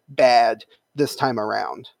as bad this time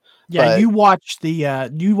around. Yeah, But you watched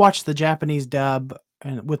the Japanese dub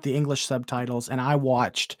and with the English subtitles, and I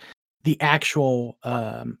watched the actual.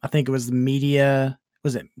 I think it was the media.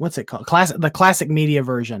 What's it called? The classic media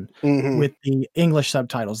version with the English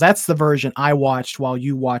subtitles. That's the version I watched while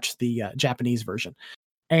you watched the Japanese version,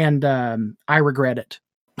 and I regret it.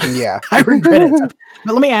 Yeah, I regret it.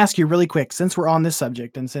 But let me ask you really quick, since we're on this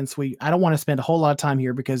subject, and since I don't want to spend a whole lot of time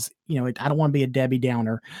here because I don't want to be a Debbie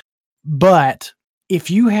Downer, but if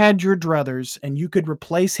you had your druthers and you could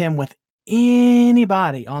replace him with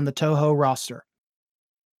anybody on the Toho roster,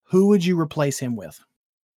 who would you replace him with?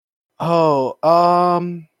 Oh,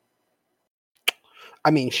 I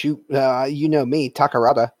mean, shoot, you know me,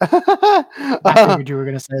 Takarada. I figured you were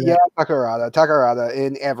going to say that. Yeah, Takarada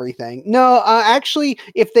in everything. No, actually,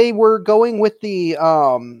 if they were going with the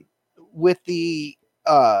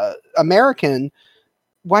American,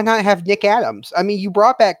 why not have Nick Adams? I mean, you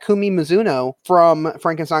brought back Kumi Mizuno from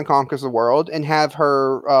Frankenstein Conquers the World and have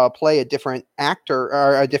her play a different actor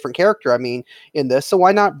or a different character. I mean, in this, so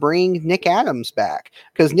why not bring Nick Adams back?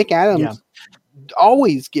 Because Nick Adams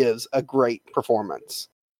always gives a great performance.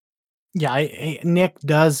 Yeah, Nick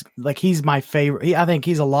does. Like, he's my favorite. I think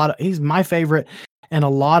he's my favorite, and a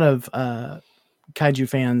lot of kaiju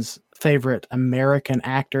fans' favorite American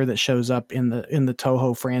actor that shows up in the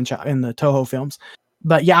Toho franchise, in the Toho films.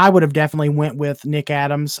 But yeah, I would have definitely went with Nick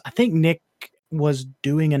Adams. I think Nick was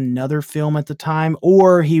doing another film at the time,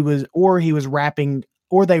 or he was wrapping,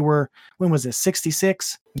 or they were. When was this?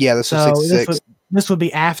 66. Yeah, this was 66. This would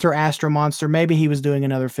be after Astro Monster. Maybe he was doing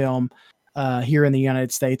another film here in the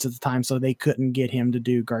United States at the time, so they couldn't get him to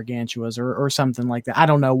do Gargantuas or something like that. I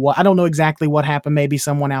don't know exactly what happened. Maybe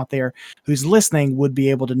someone out there who's listening would be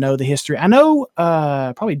able to know the history. I know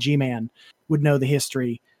probably G-Man would know the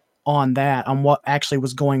history on that, on what actually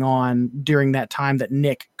was going on during that time that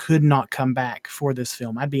Nick could not come back for this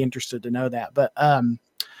film. I'd be interested to know that. But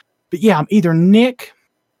yeah, either Nick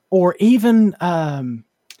or even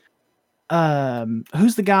who's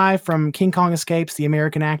the guy from King Kong Escapes, the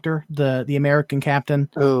American actor, the American captain?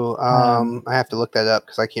 Oh, I have to look that up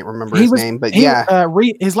because I can't remember his name. But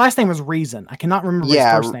his last name was Reason. I cannot remember his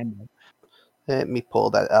first name. Let me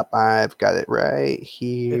pull that up. I've got it right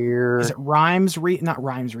here. Is it Rhymes? Not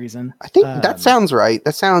Rhymes Reason. I think that sounds right.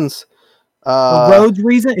 That sounds. Rhodes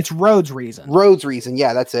Reason. It's Rhodes Reason. Rhodes Reason.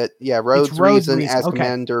 Yeah, that's it. Yeah, Rhodes Reason as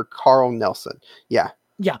Commander Carl Nelson. Yeah.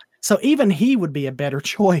 Yeah. So even he would be a better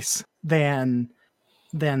choice than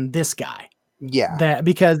this guy. Yeah.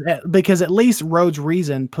 Because at least Rhodes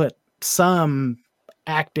Reason put some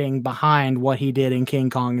acting behind what he did in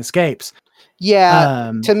King Kong Escapes.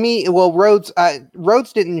 Yeah, to me, well, Rhodes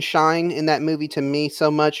didn't shine in that movie to me so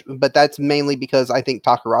much, but that's mainly because I think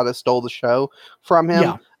Takarada stole the show from him.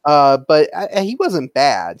 Yeah. But he wasn't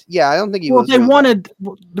bad. Yeah, I don't think he was. The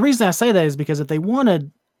reason I say that is because if they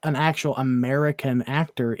wanted an actual American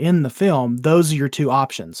actor in the film, those are your two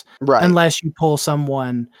options, right? Unless you pull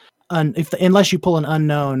someone, unless you pull an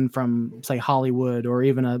unknown from, say, Hollywood, or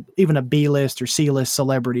even a B-list or C-list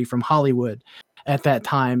celebrity from Hollywood. At that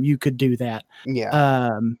time, you could do that. Yeah.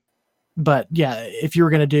 But yeah, if you were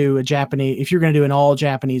going to do an all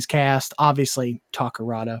Japanese cast, obviously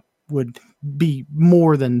Takarada would be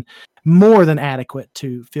more than adequate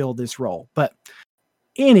to fill this role. But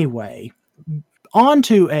anyway,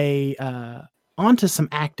 onto some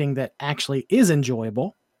acting that actually is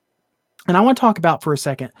enjoyable. And I want to talk about for a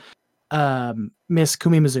second Miss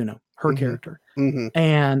Kumi Mizuno, her character. Mm-hmm.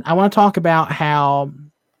 And I want to talk about how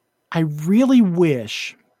I really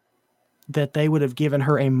wish that they would have given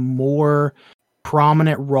her a more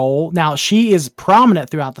prominent role. Now, she is prominent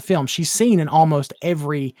throughout the film. She's seen in almost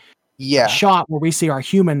every shot where we see our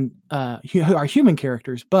human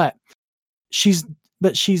characters, but she's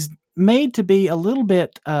made to be a little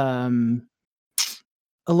bit I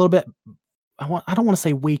don't want to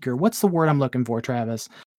say weaker. What's the word I'm looking for, Travis?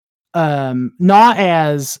 Not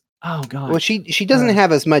as, oh god. Well, she doesn't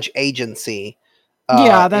have as much agency.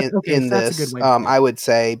 That's a good way. I would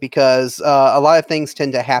say, because a lot of things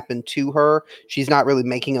tend to happen to her. She's not really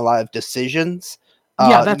making a lot of decisions.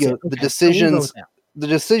 The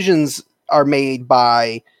decisions are made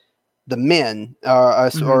by the men,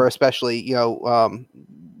 or especially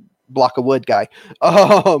block of wood guy.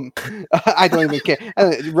 I don't even care.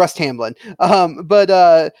 Rust Hamlin.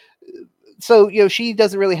 So she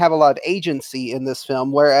doesn't really have a lot of agency in this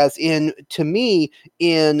film, whereas in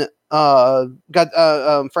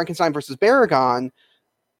Frankenstein versus Baragon,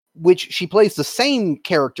 which she plays the same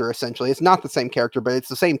character essentially. It's not the same character, but it's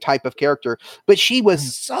the same type of character. But she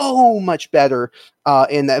was so much better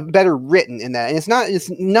in that, better written in that. And it's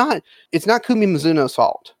not Kumi Mizuno's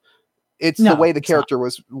fault. It's the way the character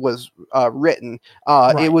was written.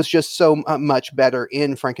 Right. It was just so much better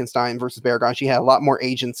in Frankenstein versus Baragon. She had a lot more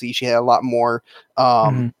agency. She had a lot more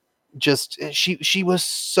just she was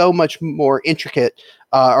so much more intricate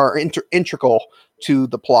or integral to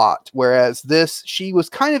the plot, whereas this, she was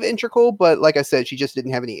kind of integral, but like I said, she just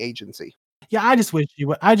didn't have any agency. Yeah, I just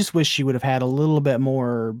wish she would have had a little bit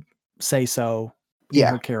more say so in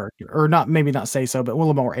her character, or maybe not say so, but a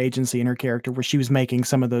little more agency in her character, where she was making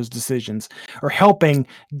some of those decisions or helping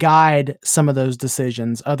guide some of those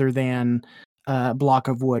decisions, other than Block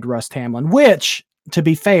of Wood, Russ Tamblyn, which, to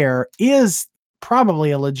be fair, is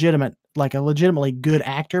probably a legitimately good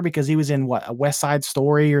actor, because he was in a West Side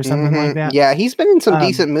Story or something like that. Yeah, he's been in some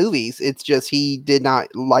decent movies. It's just he did not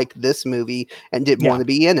like this movie and didn't want to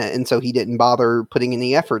be in it, and so he didn't bother putting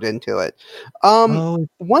any effort into it.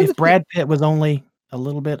 If Brad Pitt was only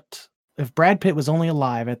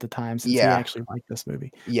alive at the time, since he actually liked this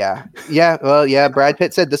movie. Well, Brad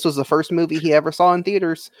Pitt said this was the first movie he ever saw in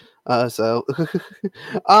theaters.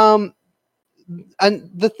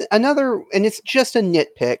 Another, and it's just a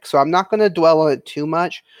nitpick, so I'm not going to dwell on it too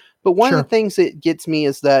much, but one of the things that gets me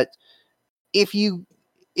is that if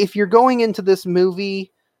you're going into this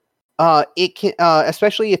movie, it can,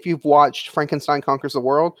 especially if you've watched Frankenstein Conquers the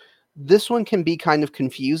World, this one can be kind of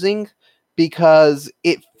confusing because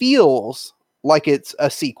it feels like it's a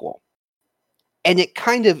sequel, and it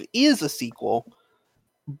kind of is a sequel,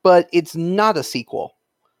 but it's not a sequel.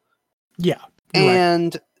 Yeah,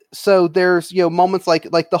 and right. So there's, moments like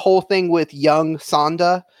the whole thing with young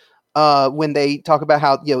Sonda, when they talk about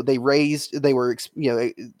how, they were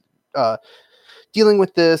dealing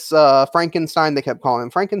with this Frankenstein. They kept calling him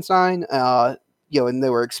Frankenstein, and they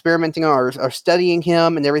were experimenting on or studying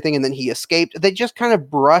him and everything, and then he escaped. They just kind of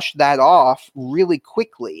brushed that off really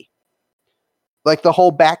quickly. Like the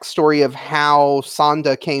whole backstory of how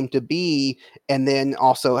Sonda came to be, and then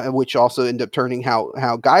which also ended up turning how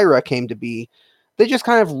Gyra came to be. They just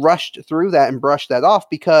kind of rushed through that and brushed that off,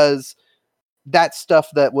 because that's stuff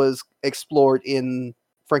that was explored in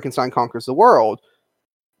Frankenstein Conquers the World.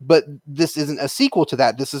 But this isn't a sequel to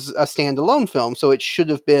that. This is a standalone film. So it should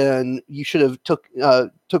have been, you should have took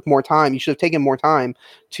more time. You should have taken more time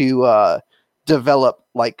to develop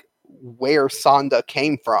like where Sonda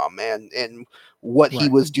came from and what he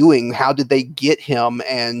was doing. How did they get him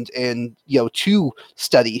and to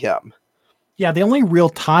study him? Yeah, the only real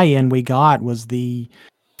tie-in we got was the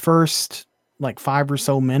first 5 or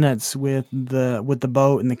so minutes with the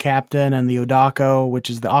boat and the captain and the Odako,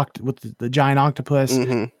 which is with the giant octopus.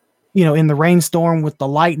 Mm-hmm. In the rainstorm with the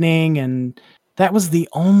lightning, and that was the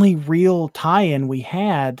only real tie-in we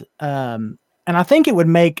had. And I think it would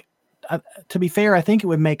make, to be fair, I think it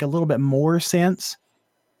would make a little bit more sense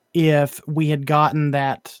if we had gotten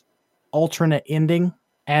that alternate ending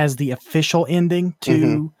as the official ending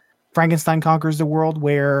to Frankenstein Conquers the World,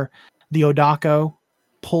 where the Odako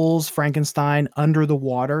pulls Frankenstein under the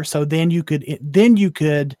water. So then you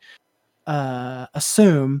could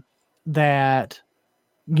assume that,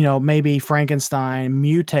 maybe Frankenstein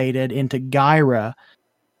mutated into Gyra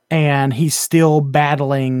and he's still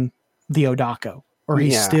battling the Odako, or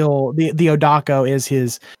he's still the Odako is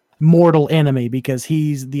his mortal enemy, because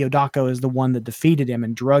the Odako is the one that defeated him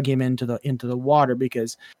and drug him into the water,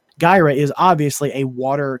 because Gyra is obviously a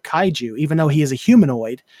water kaiju, even though he is a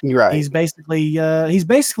humanoid. Right. He's basically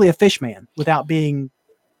a fish man without being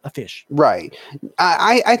a fish. Right.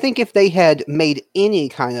 I think if they had made any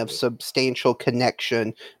kind of substantial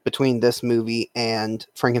connection between this movie and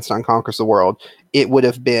Frankenstein Conquers the World, it would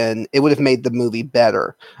have made the movie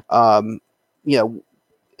better.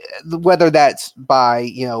 Whether that's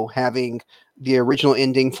by, having the original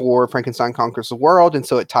ending for Frankenstein Conquers the World, and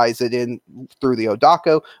so it ties it in through the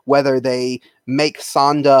Odako, whether they make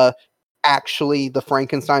Sonda actually the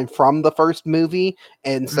Frankenstein from the first movie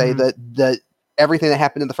and say that everything that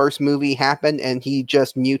happened in the first movie happened and he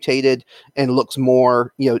just mutated and looks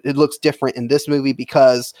more, it looks different in this movie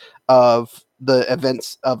because of the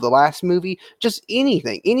events of the last movie. Just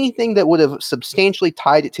anything that would have substantially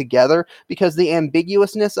tied it together, because the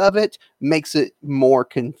ambiguousness of it makes it more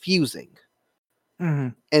confusing.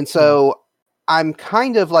 And so I'm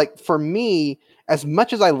kind of like, for me, as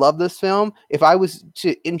much as I love this film, if I was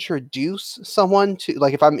to introduce someone to,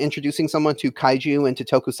 if I'm introducing someone to kaiju and to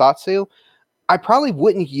tokusatsu, I probably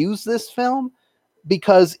wouldn't use this film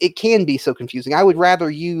because it can be so confusing. I would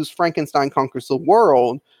rather use Frankenstein Conquers the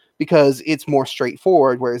World, because it's more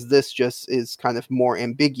straightforward, whereas this just is kind of more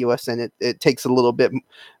ambiguous, and it takes a little bit.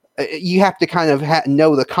 You have to kind of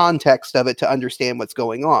know the context of it to understand what's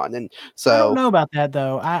going on, and so I don't know about that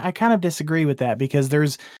though. I kind of disagree with that because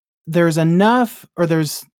there's enough, or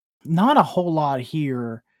there's not a whole lot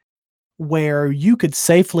here where you could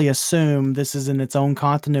safely assume this is in its own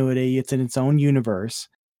continuity, it's in its own universe,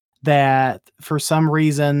 that for some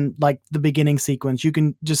reason, like the beginning sequence, you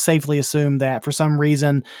can just safely assume that for some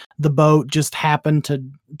reason the boat just happened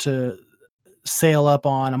to sail up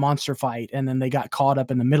on a monster fight and then they got caught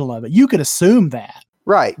up in the middle of it. You could assume that.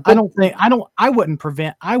 right. I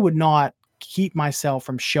would not keep myself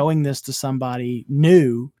from showing this to somebody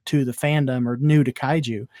new to the fandom or new to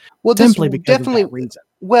kaiju. Well, simply because definitely, of that reason.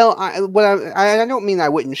 Well, I don't mean I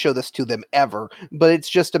wouldn't show this to them ever, but it's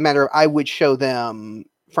just a matter of I would show them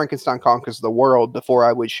Frankenstein Conquers the World before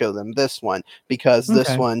I would show them this one, because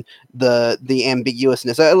this one, the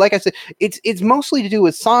ambiguousness, like I said, it's mostly to do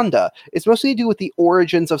with Sonda. It's mostly to do with the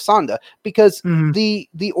origins of Sonda, because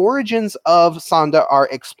the origins of Sonda are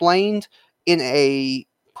explained in a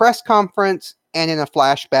press conference and in a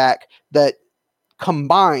flashback that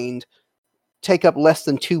combined take up less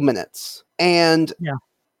than 2 minutes. And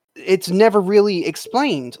it's never really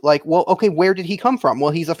explained. Like, well, okay, where did he come from?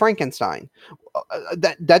 Well, he's a Frankenstein.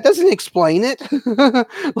 That doesn't explain it.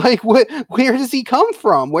 Like, where does he come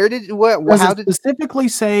from? How did it specifically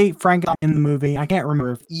say Frankenstein in the movie? I can't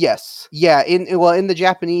remember. Yes, yeah. In the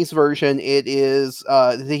Japanese version, it is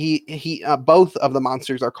both of the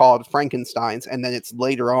monsters are called Frankensteins, and then it's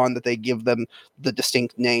later on that they give them the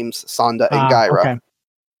distinct names Sonda and Gyra. Okay.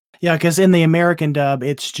 Yeah, because in the American dub,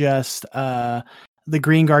 it's just the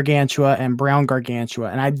green Gargantua and brown Gargantua,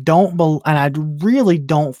 and I really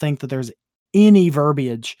don't think that there's any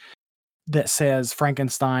verbiage that says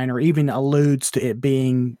Frankenstein or even alludes to it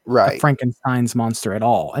being a Frankenstein's monster at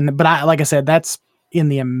all. But like I said, that's in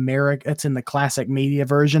the it's in the classic media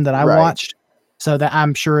version that I watched, so that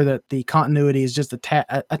I'm sure that the continuity is just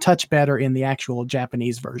a touch better in the actual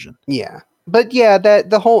Japanese version. Yeah. But yeah, that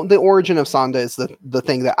the origin of Sonda is the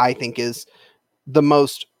thing that I think is the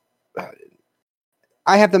most.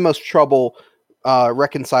 I have the most trouble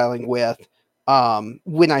reconciling with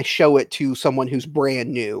when I show it to someone who's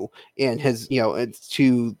brand new and has it's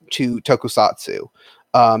to tokusatsu,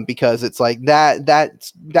 because it's like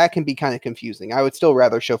that can be kind of confusing. I would still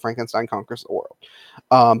rather show Frankenstein Conquers the World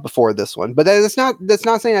before this one, but that's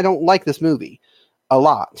not saying I don't like this movie a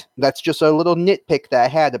lot. That's just a little nitpick that I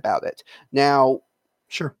had about it. Now,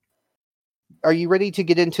 sure. Are you ready to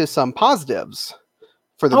get into some positives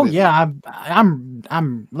for the movie? Yeah,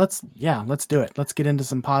 let's do it. Let's get into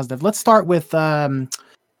some positive. Let's start with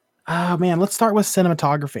let's start with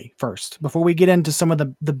cinematography first. Before we get into some of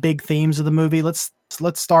the big themes of the movie, let's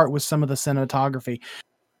start with some of the cinematography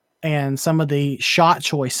and some of the shot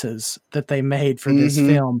choices that they made for this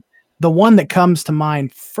film. The one that comes to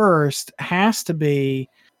mind first has to be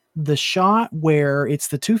the shot where it's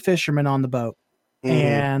the two fishermen on the boat,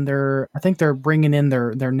 and I think they're bringing in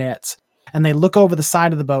their nets, and they look over the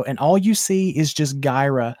side of the boat, and all you see is just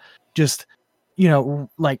Gyra, just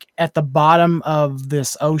like at the bottom of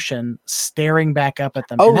this ocean, staring back up at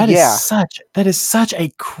them. Oh, and that is such a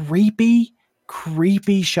creepy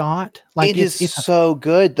shot. Like it's so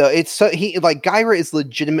good though. It's so Gyra is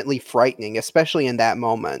legitimately frightening, especially in that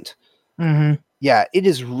moment. Yeah, it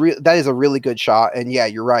is that is a really good shot, and yeah,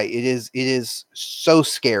 you're right. It is so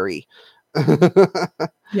scary.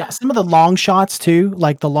 Yeah, some of the long shots too,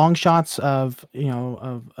 like the long shots of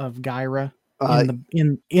Gyra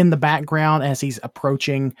in the background as he's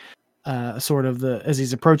approaching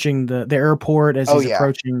the airport, as he's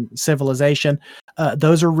approaching civilization.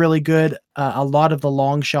 Those are really good. A lot of the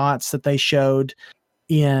long shots that they showed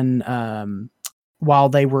in while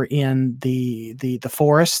they were in the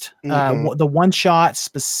forest. The one shot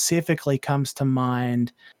specifically comes to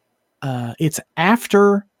mind. It's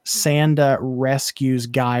after Sanda rescues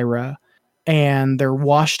Gyra and they're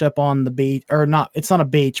washed up on the beach, or not. It's not a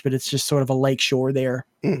beach, but it's just sort of a lake shore there.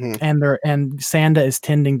 And Sanda is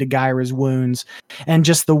tending to Gyra's wounds, and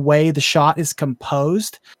just the way the shot is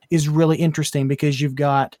composed is really interesting, because you've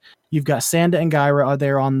got Sanda and Gyra are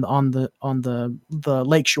there on the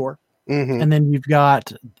lake shore. And then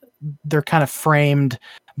they're kind of framed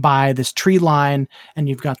by this tree line, and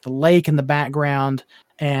you've got the lake in the background,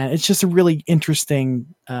 and it's just a really interesting.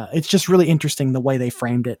 It's just really interesting the way they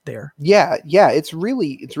framed it there. Yeah, it's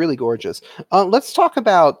really gorgeous. Let's talk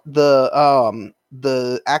about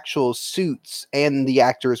the actual suits and the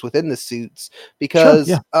actors within the suits, because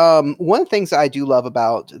one of the things that I do love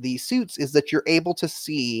about these suits is that you're able to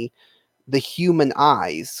see the human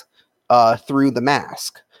eyes through the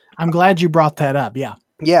mask. I'm glad you brought that up. Yeah.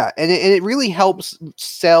 Yeah, and it really helps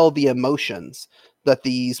sell the emotions that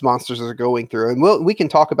these monsters are going through. And we can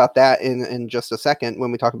talk about that in just a second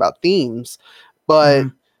when we talk about themes. But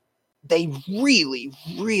they really,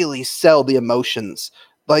 really sell the emotions.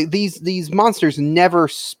 Like these monsters never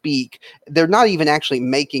speak. They're not even actually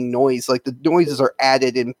making noise. Like the noises are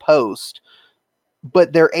added in post,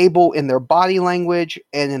 but they're able in their body language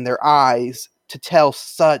and in their eyes to tell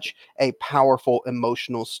such a powerful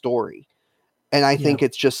emotional story. And I think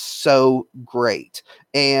it's just so great.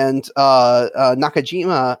 And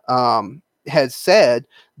Nakajima has said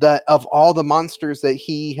that of all the monsters that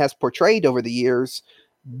he has portrayed over the years,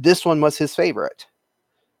 this one was his favorite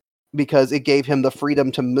because it gave him the freedom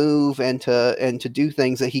to move and to do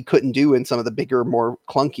things that he couldn't do in some of the bigger, more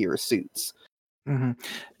clunkier suits. Mm-hmm.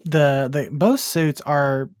 The both suits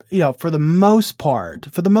are, for the most part,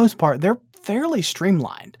 they're fairly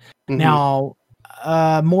streamlined. Mm-hmm. Now,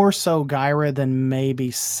 more so Gaira than maybe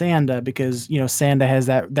Sanda, because Sanda has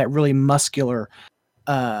that really muscular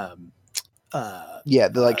the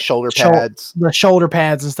like shoulder pads, the shoulder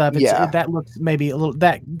pads and stuff. That looks maybe a little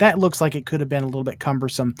that looks like it could have been a little bit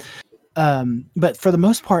cumbersome. But for the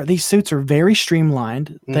most part, these suits are very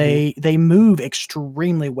streamlined. Mm-hmm. They move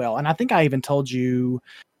extremely well, and I think I even told you.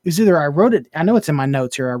 Is either I wrote it. I know it's in my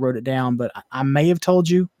notes here. I wrote it down, but I may have told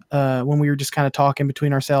you when we were just kind of talking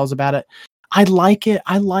between ourselves about it. I like it.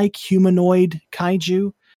 I like humanoid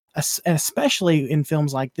kaiju, especially in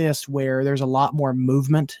films like this where there's a lot more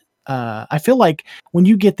movement. I feel like when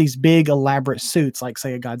you get these big elaborate suits, like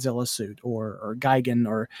say a Godzilla suit or Gigan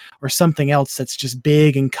or something else that's just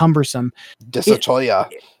big and cumbersome. Destroyer.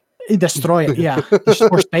 Destroyer, yeah.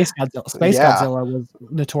 Or Space Godzilla. Godzilla was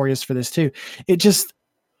notorious for this too. It just,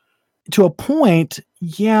 to a point,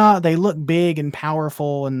 they look big and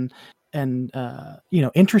powerful and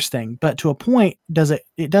interesting, but to a point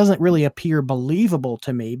it doesn't really appear believable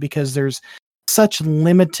to me because there's such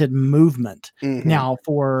limited movement. Mm-hmm. Now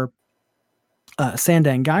for Sanda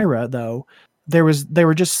and Gaira, though, they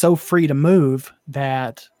were just so free to move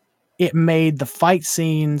that it made the fight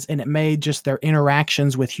scenes and it made just their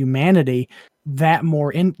interactions with humanity that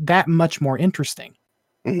much more interesting.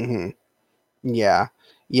 Mm-hmm.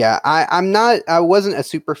 Yeah, I wasn't a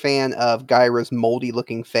super fan of Gaira's moldy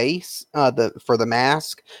looking face for the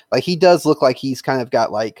mask. Like he does look like he's kind of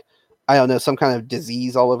got like, I don't know, some kind of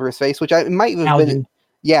disease all over his face, which might have been.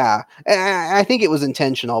 Yeah, I think it was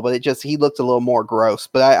intentional, but he looked a little more gross.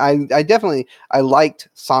 But I definitely liked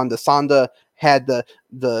Sanda. Sanda had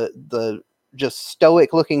the just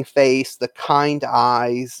stoic looking face, the kind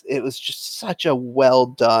eyes. It was just such a well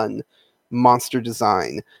done monster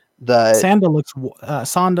design. Sanda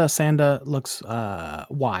looks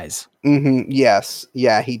wise. Mm-hmm, yes,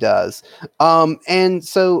 yeah, he does. And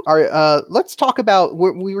so let's talk about.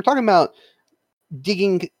 We were talking about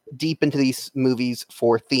digging deep into these movies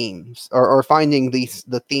for themes, or finding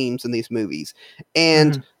the themes in these movies,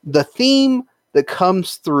 and the theme that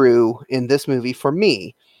comes through in this movie for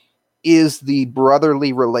me is the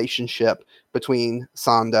brotherly relationship between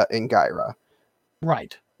Sanda and Gaira.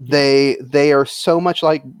 Right. They are so much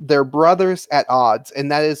like they're brothers at odds,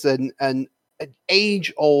 and that is an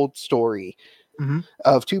age-old story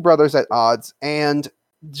of two brothers at odds, and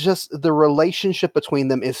just the relationship between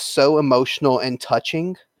them is so emotional and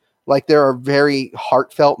touching. Like there are very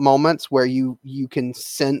heartfelt moments where you can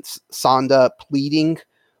sense Sanda pleading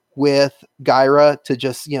with Gaira to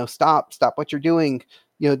just stop what you're doing,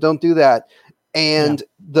 don't do that. And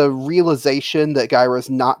the realization that Gaira's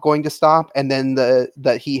not going to stop, and then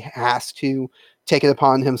that he has to take it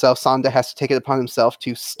upon himself, Sanda has to take it upon himself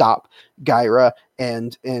to stop Gaira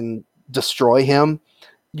and destroy him.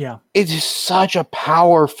 Yeah. It's just such a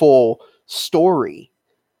powerful story.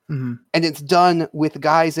 Mm-hmm. And it's done with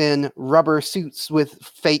guys in rubber suits with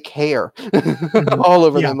fake hair all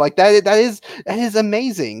over them. Like that is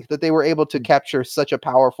amazing that they were able to capture such a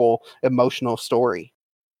powerful emotional story.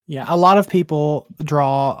 Yeah, a lot of people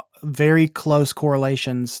draw very close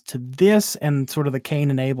correlations to this and sort of the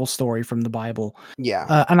Cain and Abel story from the Bible.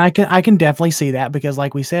 Yeah, and I can definitely see that because,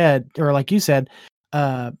 like we said, or like you said,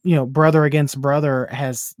 brother against brother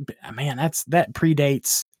that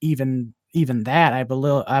predates even that.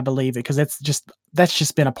 I believe it because that's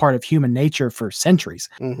just been a part of human nature for centuries.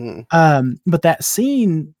 Mm-hmm. But that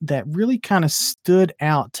scene that really kind of stood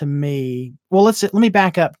out to me. Well, let me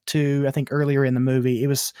back up to, I think earlier in the movie.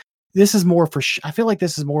 This is more for. I feel like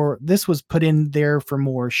this was put in there for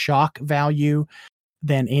more shock value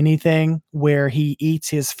than anything, where he eats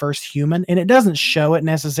his first human, and it doesn't show it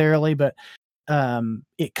necessarily, but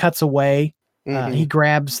it cuts away He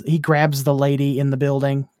grabs the lady in the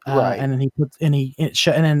building, Right. and then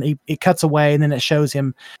it cuts away, and then it shows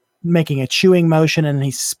him making a chewing motion, and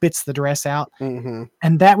he spits the dress out. Mm-hmm.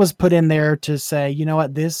 And that was put in there to say, you know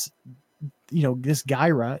what, this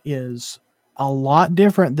Gyra is a lot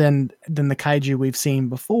different than the kaiju we've seen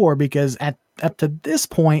before, because up to this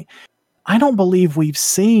point, I don't believe we've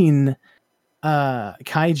seen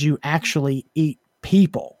kaiju actually eat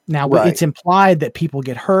people. Now, it's implied that people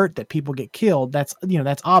get hurt, that people get killed. That's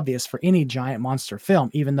obvious for any giant monster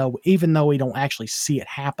film, even though we don't actually see it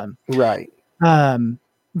happen. Right.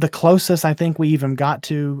 The closest I think we even got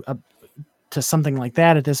to something like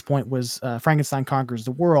that at this point was Frankenstein Conquers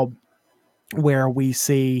the World, where we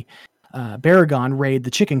see Baragon raid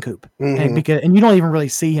the chicken coop, and you don't even really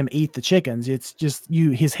see him eat the chickens. It's just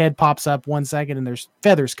his head pops up 1 second and there's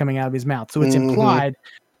feathers coming out of his mouth. So it's implied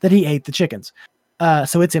that he ate the chickens.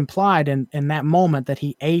 So it's implied in that moment that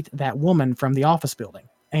he ate that woman from the office building.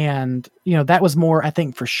 And, that was more, I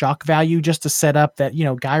think, for shock value, just to set up that,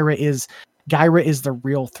 Gyra is the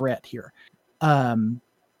real threat here. And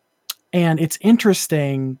it's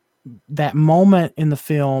interesting, that moment in the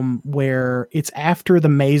film where it's after the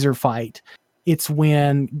Mazer fight. It's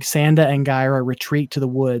when Sanda and Gyra retreat to the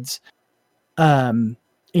woods.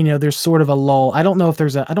 There's sort of a lull. I don't know if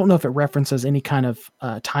it references any kind of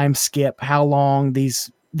time skip, how long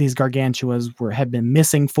these gargantuas had been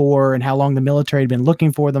missing for, and how long the military had been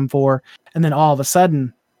looking for them for. And then all of a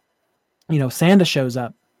sudden, Sanda shows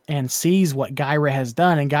up and sees what Gyra has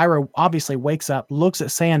done. And Gyra obviously wakes up, looks at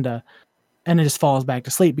Sanda, and it just falls back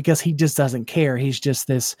to sleep, because he just doesn't care. He's just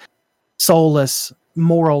this soulless,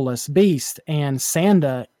 moralless beast. And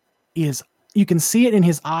Sanda you can see it in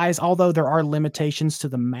his eyes, although there are limitations to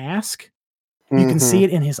the mask. You can see it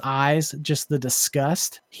in his eyes, just the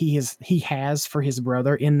disgust he has for his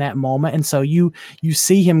brother in that moment. And so you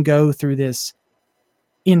see him go through this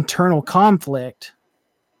internal conflict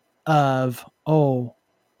of, oh,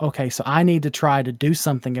 okay, so I need to try to do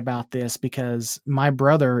something about this, because my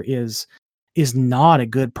brother is not a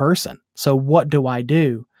good person. So what do I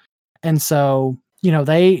do? And so,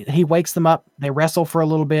 he wakes them up, they wrestle for a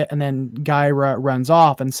little bit, and then Gyra runs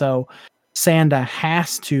off. And so Sanda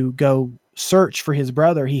has to go search for his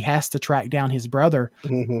brother. He has to track down his brother.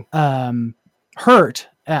 Hurt.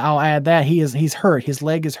 I'll add that he's hurt. His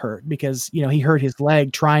leg is hurt because, he hurt his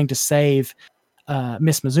leg trying to save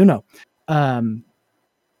Miss Mizuno.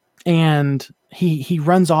 And he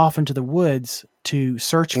runs off into the woods to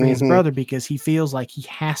search for his brother, because he feels like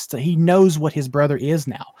he knows what his brother is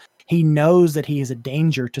now. He knows that he is a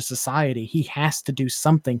danger to society. He has to do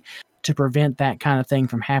something to prevent that kind of thing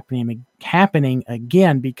from happening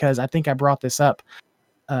again, because I think I brought this up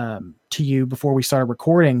to you before we started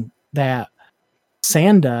recording, that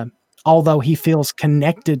Sanda, although he feels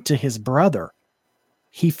connected to his brother,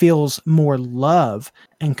 he feels more love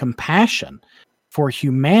and compassion for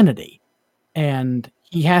humanity. And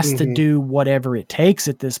he has to do whatever it takes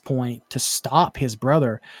at this point to stop his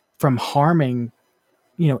brother from harming,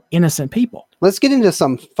 innocent people. Let's get into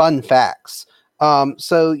some fun facts.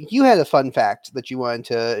 So you had a fun fact that you wanted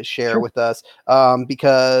to share with us,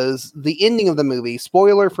 because the ending of the movie,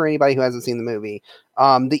 spoiler for anybody who hasn't seen the movie,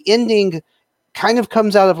 the ending kind of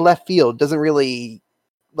comes out of left field, doesn't really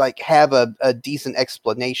have a decent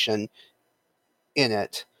explanation in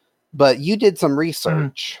it, but you did some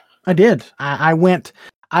research. I did. I went,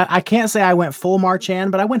 I can't say I went full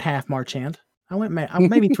Marchand, but I went half Marchand. I went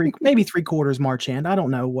maybe three quarters Marchand. I don't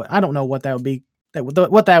know what that would be,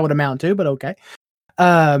 what that would amount to, but okay.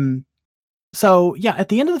 So yeah, at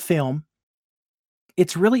the end of the film,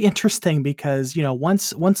 it's really interesting because,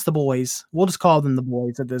 once the boys, we'll just call them the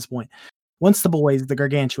boys at this point. Once the boys, the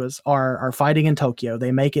Gargantuas, are fighting in Tokyo,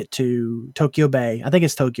 they make it to Tokyo Bay. I think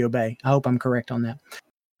it's Tokyo Bay. I hope I'm correct on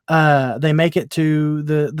that. They make it to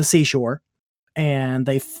the seashore, and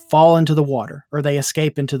they fall into the water, or they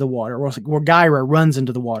escape into the water. Or Gyra runs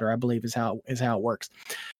into the water, I believe is how it works.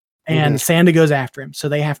 And Sanda goes after him, so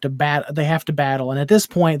they have to battle. And at this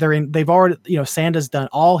point, they've already, Sanda's done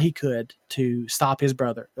all he could to stop his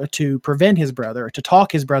brother, or to prevent his brother, or to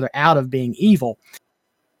talk his brother out of being evil.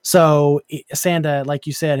 So Sanda, like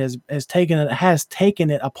you said, has taken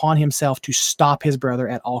it upon himself to stop his brother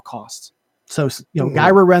at all costs. So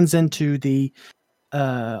Gyra runs into the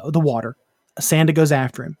water. Sanda goes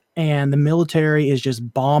after him, and the military is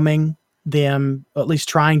just bombing them, at least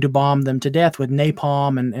trying to bomb them to death with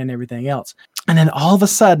napalm and everything else. And then all of a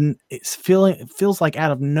sudden, it feels like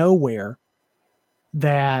out of nowhere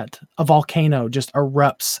that a volcano just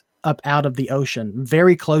erupts up out of the ocean,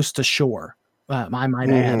 very close to shore. I might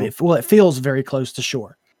add, it feels very close to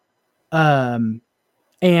shore. And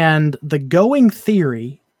And the going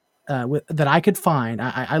theory that I could find,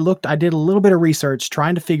 I did a little bit of research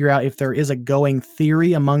trying to figure out if there is a going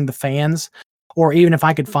theory among the fans, or even if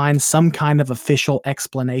I could find some kind of official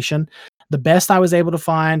explanation. The best I was able to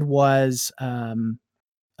find was on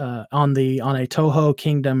a Toho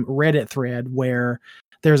Kingdom Reddit thread where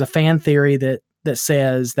there's a fan theory that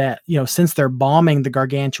says that, since they're bombing the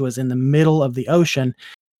Gargantuas in the middle of the ocean,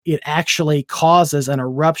 it actually causes an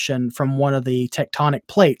eruption from one of the tectonic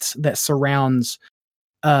plates that surrounds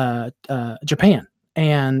Japan.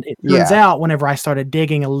 And it turns out, whenever I started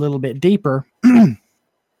digging a little bit deeper,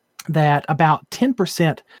 that about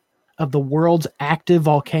 10% of the world's active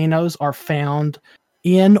volcanoes are found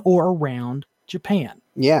in or around Japan.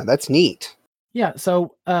 Yeah, that's neat. Yeah,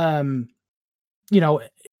 so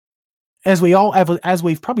as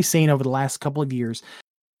we've probably seen over the last couple of years,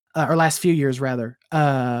 or last few years rather,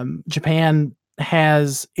 Japan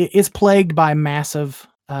is plagued by massive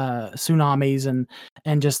tsunamis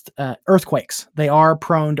and just earthquakes. They are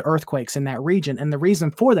prone to earthquakes in that region, and the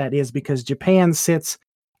reason for that is because Japan sits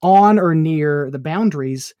on or near the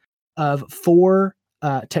boundaries of 4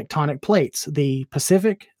 tectonic plates: the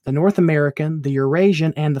Pacific, the North American, the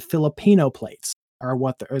Eurasian, and the Filipino plates are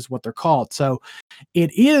what they're called. So it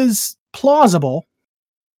is plausible,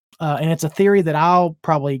 and it's a theory that I'll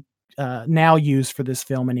probably now use for this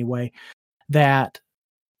film anyway, that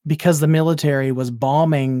because the military was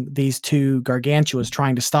bombing these 2 Gargantuas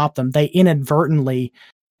trying to stop them, they inadvertently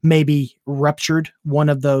maybe ruptured one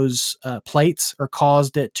of those plates or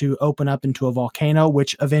caused it to open up into a volcano,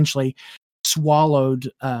 which eventually swallowed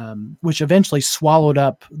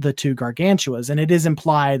up the 2 Gargantuas. And it is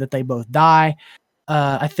implied that they both die.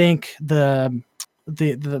 I think the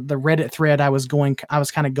Reddit thread I was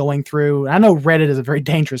kind of going through. I know Reddit is a very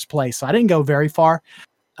dangerous place, so I didn't go very far.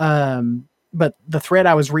 But the thread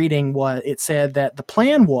I was reading it said that the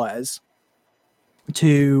plan was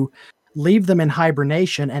to leave them in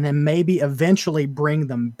hibernation and then maybe eventually bring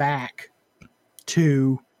them back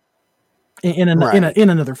in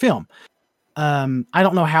another film. I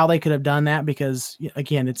don't know how they could have done that, because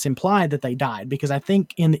again, it's implied that they died, because I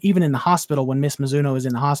think even in the hospital, when Miss Mizuno is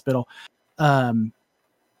in the hospital, they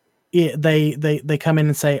come in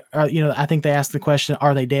and say, I think they asked the question,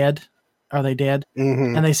 are they dead? Are they dead?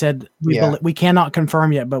 Mm-hmm. And they said, we cannot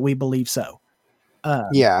confirm yet, but we believe so.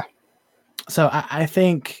 So I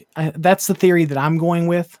think that's the theory that I'm going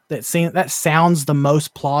with. That sounds the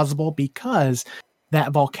most plausible, because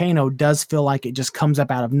that volcano does feel like it just comes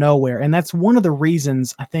up out of nowhere. And that's one of the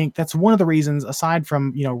reasons, aside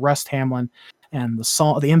from, Rust Hamlin and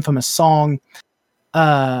the infamous song,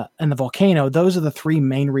 and the volcano, those are the 3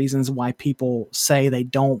 main reasons why people say they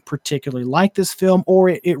don't particularly like this film, or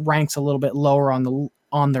it ranks a little bit lower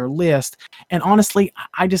on their list. And honestly,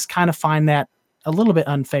 I just kind of find that a little bit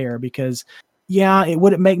unfair, because it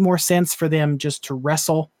wouldn't make more sense for them just to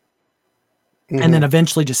wrestle and then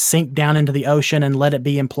eventually just sink down into the ocean and let it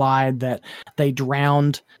be implied that they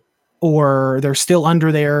drowned, or they're still under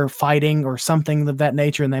there fighting or something of that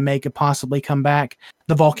nature, and they may could possibly come back.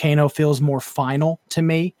 The volcano feels more final to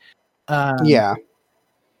me.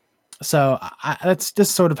 So that's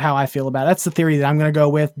just sort of how I feel about it. That's the theory that I'm going to go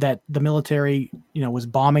with, that the military, was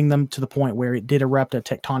bombing them to the point where it did erupt a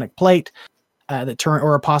tectonic plate that turned,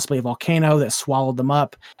 or possibly a volcano that swallowed them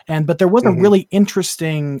up. But there was a really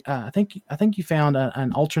interesting, I think you found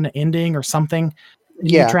an alternate ending or something.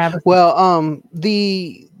 Travis? Well,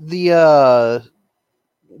 the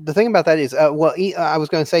thing about that is, I was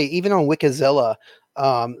going to say, even on Wikizilla,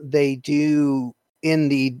 they do in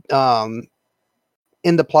the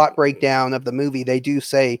plot breakdown of the movie, they do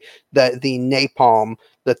say that the napalm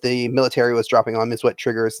that the military was dropping on is what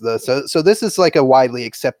triggers so this is like a widely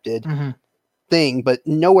accepted thing, but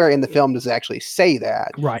nowhere in the film does it actually say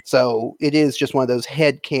that. Right. So it is just one of those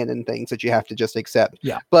headcanon things that you have to just accept.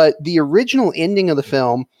 Yeah. But the original ending of the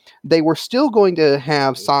film, they were still going to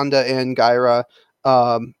have Sanda and Gaira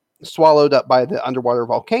swallowed up by the underwater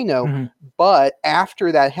volcano. But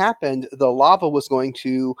after that happened, the lava was going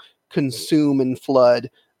to consume and flood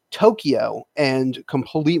Tokyo and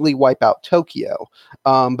completely wipe out Tokyo.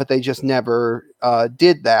 But they just never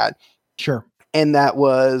did that. Sure. And that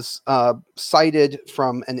was cited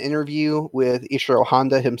from an interview with Ishiro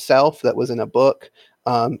Honda himself that was in a book.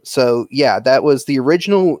 So yeah, that was the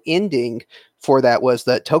original ending for that, was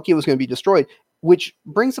that Tokyo was going to be destroyed, which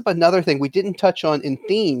brings up another thing we didn't touch on in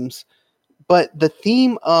themes, but the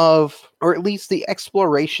theme of, or at least the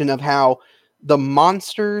exploration of how the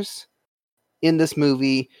monsters in this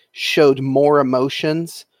movie showed more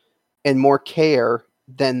emotions and more care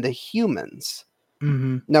than the humans.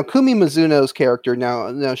 Now, Kumi Mizuno's character,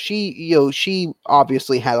 now she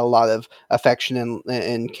obviously had a lot of affection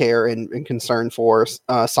and care and concern for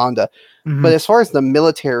Sanda, but as far as the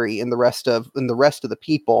military and the rest of the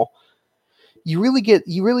people, you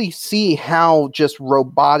really see how just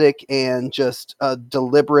robotic and just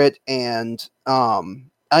deliberate and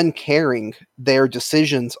uncaring their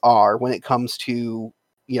decisions are when it comes to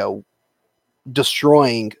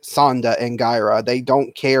destroying Sanda and Gaira. They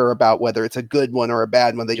don't care about whether it's a good one or a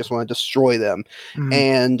bad one. They just want to destroy them.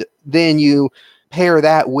 And then you pair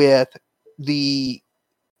that with the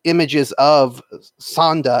images of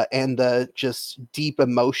Sanda and the just deep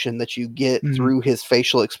emotion that you get through his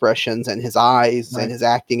facial expressions and his eyes and his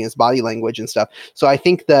acting, his body language and stuff. So I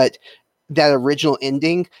think that original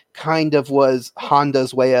ending kind of was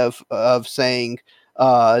Honda's way of saying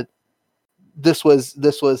this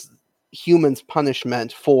was humans'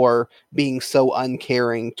 punishment for being so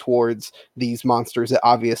uncaring towards these monsters that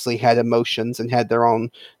obviously had emotions and had their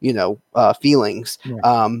own feelings.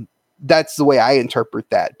 That's the way I interpret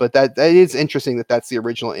that, but that is interesting that that's the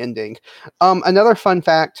original ending. Another fun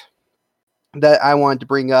fact that I wanted to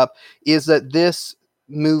bring up is that this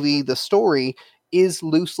movie, the story, is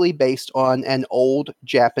loosely based on an old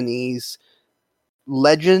Japanese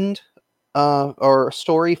legend or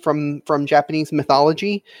story from Japanese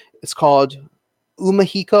mythology. It's called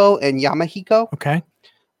Umahiko and Yamahiko. Okay.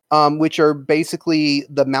 Which are basically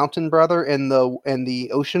the mountain brother and the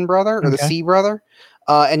ocean brother, or the sea brother.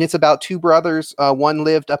 And it's about two brothers. One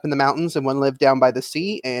lived up in the mountains and one lived down by the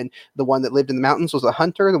sea. And the one that lived in the mountains was a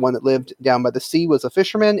hunter. The one that lived down by the sea was a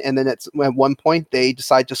fisherman. And then at one point they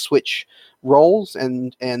decide to switch roles,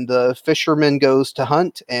 and the fisherman goes to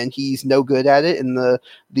hunt and he's no good at it. And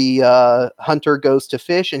the hunter goes to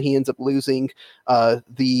fish and he ends up losing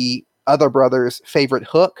the other brother's favorite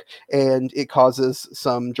hook, and it causes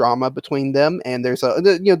some drama between them. And there's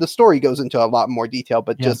the story goes into a lot more detail,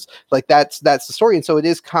 but just like that's the story. And so it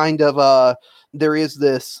is kind of there is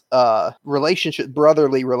this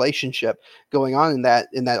brotherly relationship going on in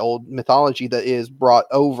that old mythology that is brought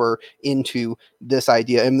over into this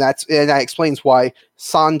idea. And that explains why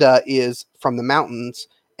Sanda is from the mountains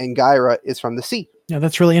and Gaira is from the sea. Yeah,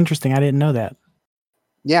 that's really interesting. I didn't know that.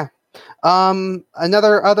 Yeah.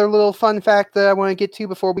 Other little fun fact that I want to get to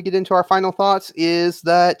before we get into our final thoughts is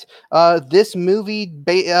that this movie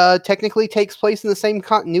technically takes place in the same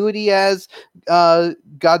continuity as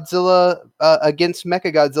Godzilla against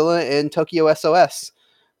Mechagodzilla and Tokyo SOS,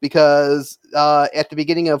 because at the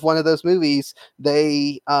beginning of one of those movies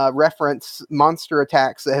they reference monster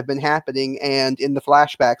attacks that have been happening, and in the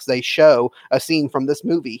flashbacks they show a scene from this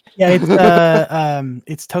movie. Yeah,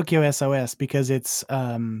 it's Tokyo SOS because it's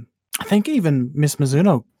I think even Miss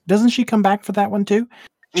Mizuno, doesn't she come back for that one too?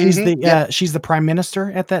 She's she's the prime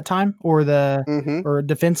minister at that time, or or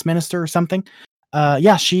defense minister or something.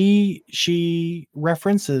 She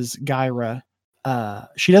references Gaira.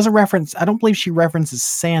 She doesn't reference. I don't believe she references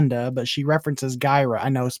Sanda, but she references Gaira. I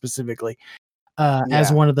know specifically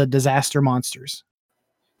as one of the disaster monsters.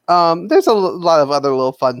 There's a lot of other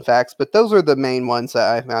little fun facts, but those are the main ones that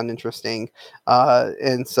I found interesting.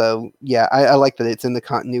 And so, yeah, I like that it's in the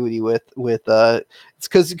continuity with it's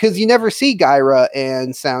because you never see Gaira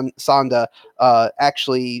and Sanda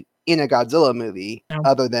actually in a Godzilla movie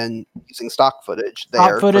other than using stock footage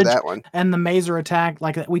for that one. And the Maser attack,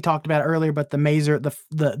 like we talked about earlier, but the Maser,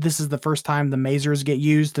 this is the first time the Masers get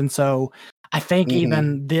used. And so I think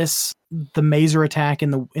even the Maser attack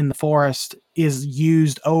in the forest is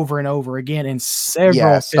used over and over again in several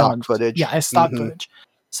films. Stock footage. Yeah, as stock footage.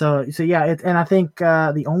 So yeah, and I think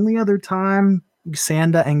the only other time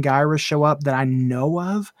Sanda and Gaira show up that I know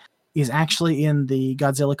of is actually in the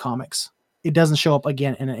Godzilla comics. It doesn't show up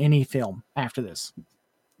again in any film after this.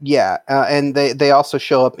 Yeah, and they also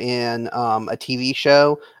show up in a TV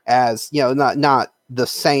show as not the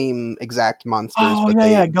same exact monsters. Oh,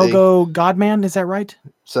 but Go Godman, is that right?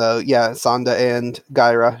 So yeah, Sanda and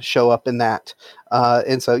Gaira show up in that,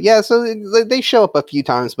 and so they show up a few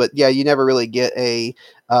times, but yeah, you never really get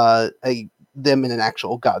them in an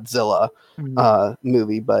actual Godzilla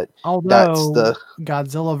movie. But although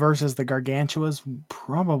Godzilla versus the Gargantuas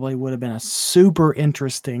probably would have been a super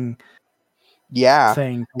interesting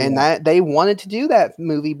thing. And that they wanted to do that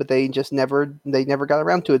movie, but they just never got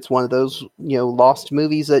around to it. It's one of those lost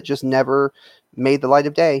movies that just never made the light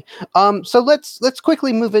of day. So let's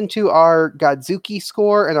quickly move into our Godzuki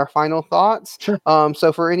score and our final thoughts. Sure.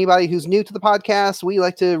 So for anybody who's new to the podcast, we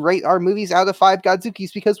like to rate our movies out of 5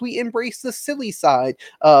 Godzukis because we embrace the silly side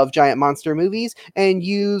of giant monster movies and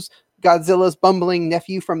use Godzilla's bumbling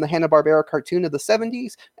nephew from the Hanna-Barbera cartoon of the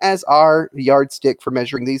 70s as our yardstick for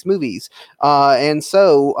measuring these movies. And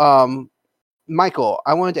so, Michael,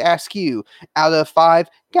 I wanted to ask you, out of 5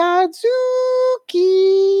 Godzookies,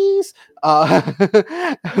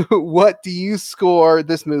 what do you score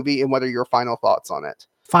this movie, and what are your final thoughts on it?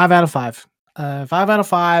 5 out of 5. 5 out of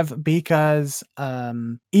 5 because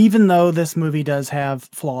even though this movie does have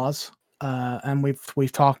flaws, and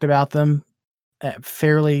we've talked about them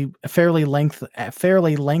fairly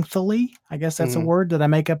lengthily. I guess that's a word. Did I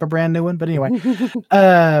make up a brand new one? But anyway,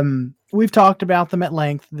 we've talked about them at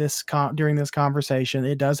length during this conversation.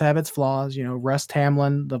 It does have its flaws, Rust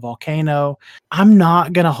Hamlin, the volcano. I'm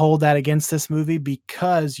not going to hold that against this movie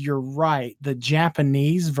because you're right. The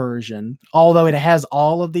Japanese version, although it has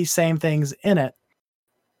all of these same things in it,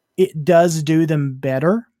 it does do them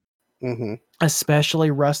better. Mm-hmm. Especially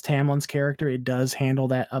Rust Hamlin's character. It does handle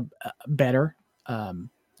that better.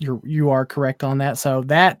 You are correct on that. So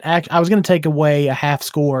I was going to take away a half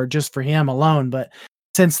score just for him alone, but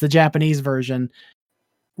since the Japanese version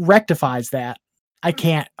rectifies that, I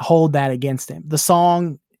can't hold that against him. The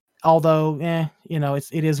song, although, it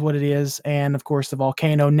is what it is. And of course the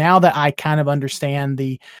volcano, now that I kind of understand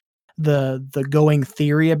the going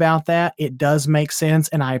theory about that, it does make sense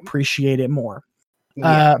and I appreciate it more.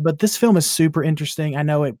 Yeah. But this film is super interesting. I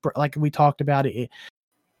know it, like we talked about it,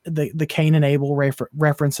 the Cain and Abel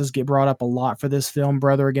references get brought up a lot for this film.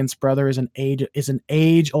 Brother against brother is an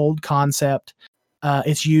age old concept.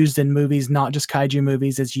 It's used in movies, not just kaiju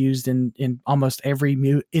movies. It's used in almost every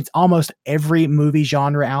movie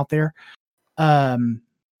genre out there. And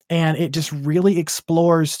it just really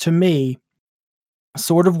explores, to me,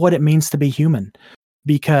 sort of what it means to be human,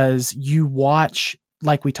 because you watch,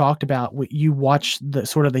 like we talked about, you watch the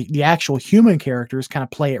sort of the actual human characters kind of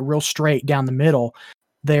play it real straight down the middle.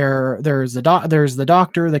 There's the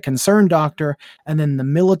doctor, the concerned doctor, and then the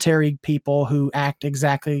military people who act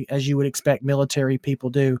exactly as you would expect military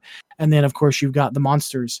people do. And then, of course, you've got the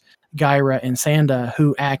monsters, Gyra and Sanda,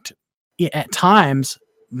 who act at times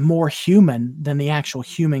more human than the actual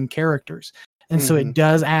human characters. And so it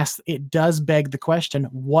does beg the question,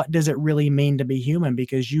 what does it really mean to be human?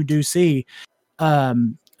 Because you do see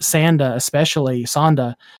Sanda, especially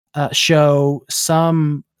Sanda, show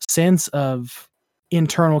some sense of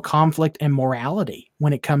internal conflict and morality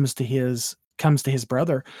when it comes to his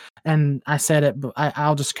brother. And I said it, but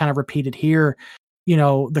I'll just kind of repeat it here.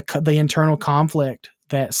 The internal conflict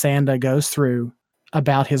that Sanda goes through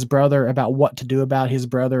about his brother, about what to do about his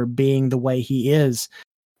brother being the way he is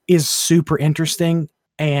super interesting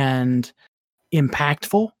and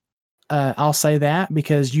impactful. I'll say that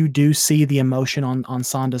because you do see the emotion on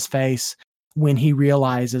Sanda's face when he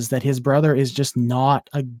realizes that his brother is just not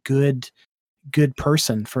a good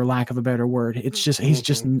person, for lack of a better word. It's just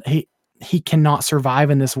he cannot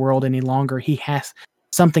survive in this world any longer.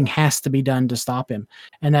 Something has to be done to stop him,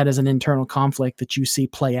 and that is an internal conflict that you see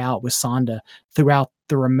play out with Sanda throughout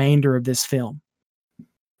the remainder of this film.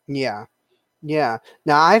 Yeah.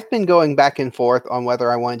 Now I've been going back and forth on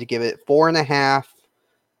whether I wanted to give it 4.5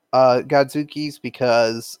 Godzookis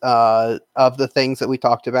because of the things that we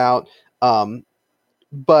talked about.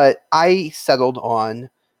 But I settled on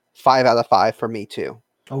 5 out of 5 for me too.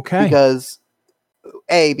 Okay. Because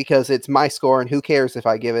it's my score, and who cares if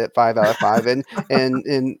I give it 5 out of 5,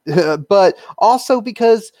 and but also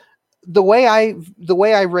because the way I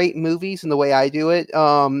rate movies and the way I do it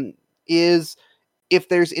is if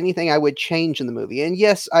there's anything I would change in the movie. And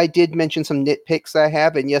yes, I did mention some nitpicks that I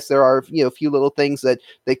have, and yes, there are a few little things that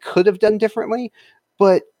they could have done differently,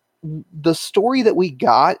 but the story that we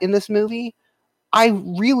got in this movie, I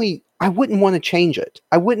wouldn't want to change it.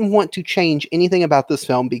 I wouldn't want to change anything about this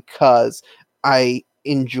film because I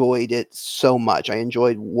enjoyed it so much. I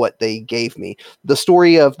enjoyed what they gave me. The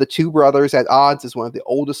story of the two brothers at odds is one of the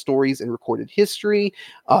oldest stories in recorded history.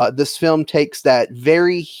 This film takes that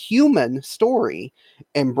very human story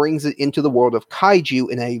and brings it into the world of kaiju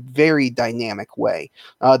in a very dynamic way.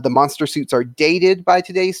 The monster suits are dated by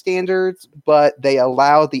today's standards, but they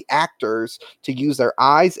allow the actors to use their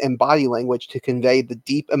eyes and body language to convey the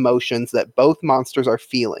deep emotions that both monsters are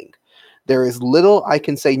feeling. There is little I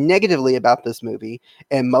can say negatively about this movie,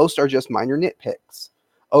 and most are just minor nitpicks.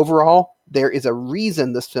 Overall, there is a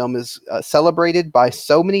reason this film is celebrated by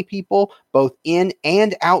so many people, both in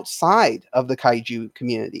and outside of the kaiju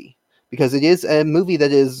community, because it is a movie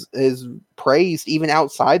that is praised even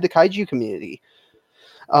outside the kaiju community.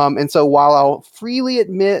 And so while I'll freely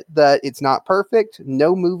admit that it's not perfect,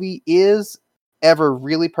 no movie is ever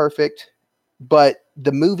really perfect, but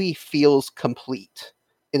the movie feels complete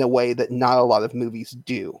in a way that not a lot of movies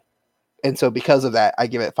do. And so because of that, I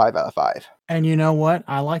give it 5 out of 5. And you know what?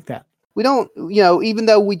 I like that. We don't, even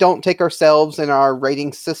though we don't take ourselves and our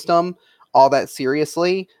rating system all that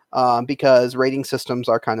seriously, because rating systems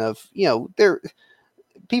are kind of,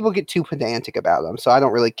 people get too pedantic about them. So I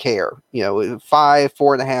don't really care, 5,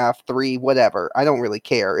 4.5, 3, whatever. I don't really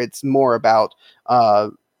care. It's more about,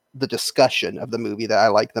 the discussion of the movie that I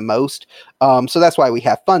like the most. So that's why we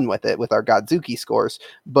have fun with it, with our Godzuki scores.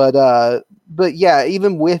 But yeah,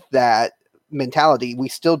 even with that mentality, we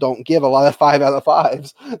still don't give a lot of 5 out of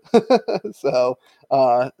 5s. So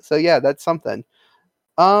yeah, that's something.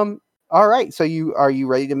 All right. So are you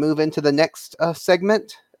ready to move into the next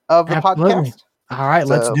segment of the Absolutely. podcast? All right,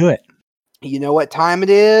 let's do it. You know what time it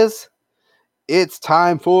is? It's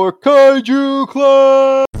time for Kaiju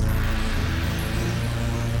Clash!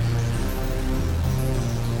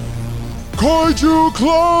 Kaiju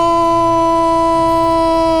Clash!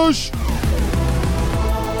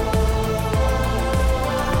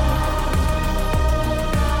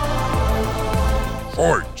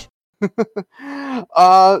 Fight!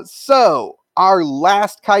 So our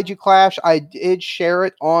last Kaiju Clash, I did share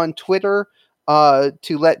it on Twitter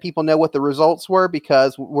to let people know what the results were,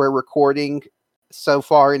 because we're recording so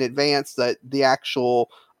far in advance that the actual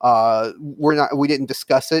we didn't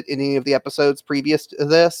discuss it in any of the episodes previous to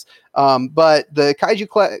this. But the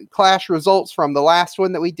Kaiju Clash results from the last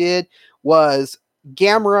one that we did was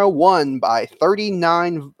Gamera won by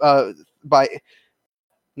 39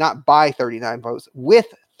 not by 39 votes, with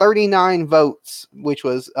 39 votes, which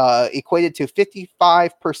was equated to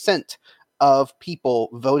 55% of people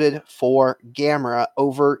voted for Gamera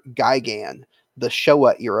over Gigan, the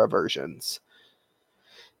Showa era versions.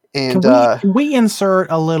 And can we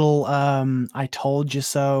insert a little I told you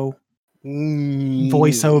so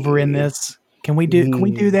voiceover in this? Can we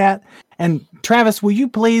do that? And Travis, will you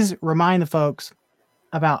please remind the folks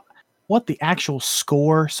about what the actual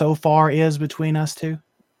score so far is between us two?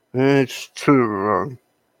 It's 2-1.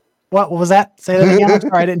 What was that? Say that again. I'm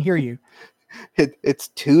sorry, I didn't hear you. It's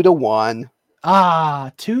 2-1.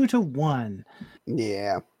 2-1.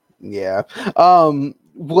 Yeah.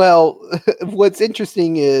 Well, what's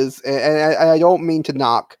interesting is, and I don't mean to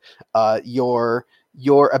knock your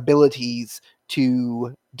abilities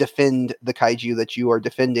to defend the kaiju that you are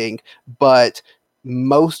defending, but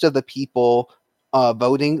most of the people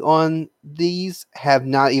voting on these have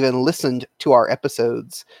not even listened to our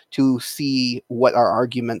episodes to see what our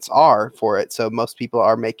arguments are for it. So most people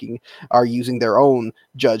are using their own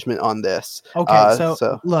judgment on this. Okay,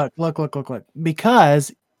 so look.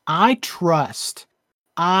 Because I trust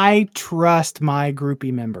my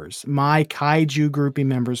groupie members, my Kaiju groupie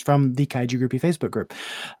members from the Kaiju Groupie Facebook group.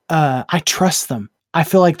 I trust them. I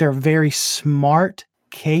feel like they're very smart,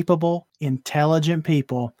 capable, intelligent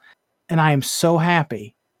people. And I am so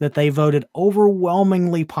happy that they voted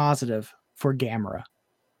overwhelmingly positive for Gamera.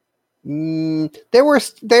 There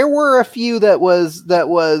were a few that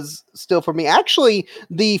was still for me. Actually,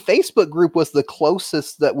 the Facebook group was the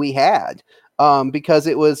closest that we had, because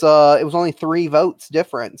it was only 3 votes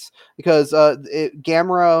difference, because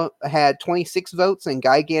Gamera had 26 votes and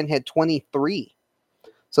Gigan had 23,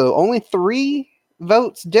 so only 3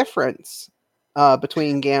 votes difference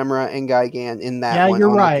between Gamera and Gigan in that. Yeah, one.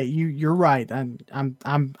 You're right. You're right. I'm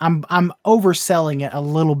overselling it a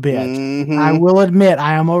little bit. Mm-hmm. I will admit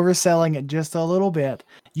I am overselling it just a little bit.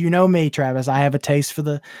 You know me, Travis. I have a taste for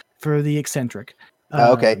the eccentric.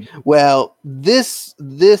 Okay. Well, this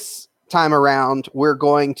time around, we're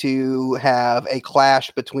going to have a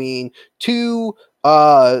clash between two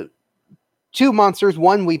monsters.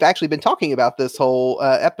 One we've actually been talking about this whole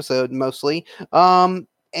episode mostly.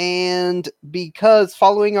 And because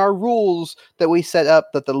following our rules that we set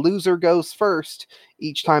up, that the loser goes first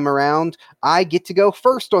each time around, I get to go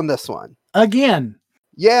first on this one. Again.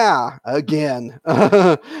 Yeah, again.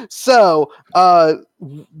 So,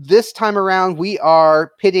 this time around, we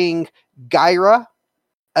are pitting Gaira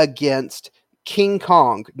against King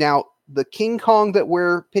Kong. Now, the King Kong that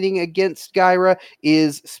we're pitting against Gaira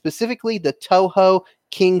is specifically the Toho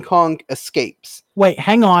King Kong Escapes. Wait,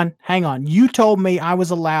 hang on. You told me I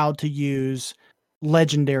was allowed to use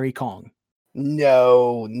Legendary Kong.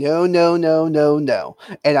 No. And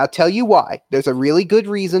I'll tell you why. There's a really good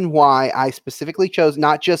reason why I specifically chose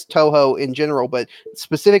not just Toho in general, but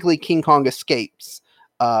specifically King Kong Escapes,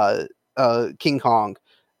 King Kong,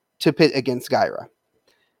 to pit against Gaira.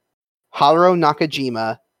 Haruo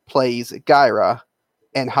Nakajima plays Gaira,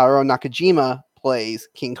 and Haruo Nakajima plays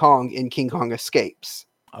King Kong in King Kong Escapes.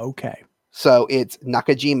 Okay. So it's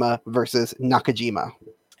Nakajima versus Nakajima.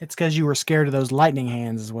 It's because you were scared of those lightning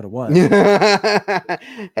hands, is what it was.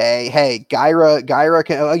 Hey, Gyra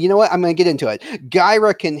can. You know what? I'm gonna get into it.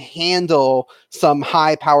 Gyra can handle some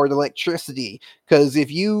high-powered electricity because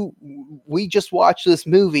we just watched this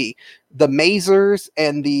movie, the masers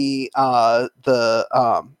and the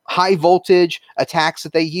high voltage attacks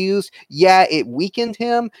that they used. Yeah, it weakened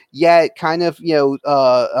him. Yeah, it kind of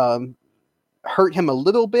hurt him a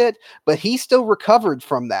little bit, but he still recovered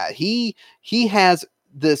from that. He has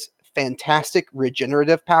this fantastic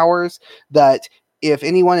regenerative powers that if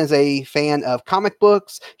anyone is a fan of comic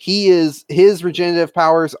books, his regenerative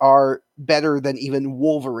powers are better than even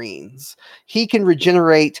Wolverine's. He can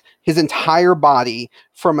regenerate his entire body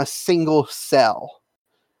from a single cell.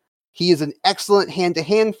 He is an excellent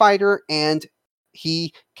hand-to-hand fighter, and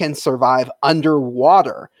he can survive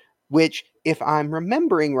underwater, which, if I'm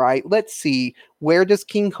remembering right, let's see, where does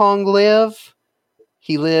King Kong live?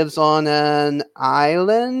 He lives on an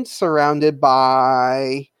island surrounded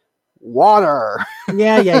by water.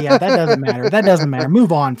 Yeah. That doesn't matter.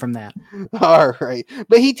 Move on from that. All right.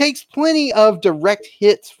 But he takes plenty of direct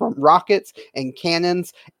hits from rockets and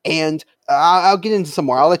cannons, and I'll get into some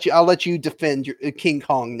more. I'll let you defend King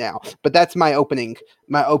Kong now. But that's my opening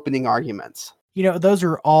arguments. Those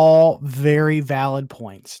are all very valid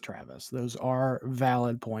points, Travis. Those are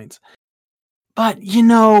valid points. But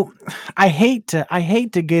I hate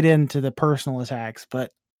to get into the personal attacks,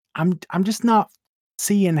 but I'm just not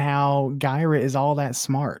seeing how Gyra is all that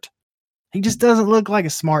smart. He just doesn't look like a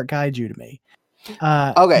smart kaiju to me.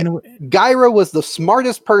 Okay, Gyra was the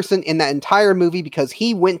smartest person in that entire movie because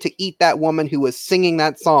he went to eat that woman who was singing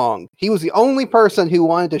that song. He was the only person who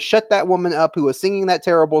wanted to shut that woman up who was singing that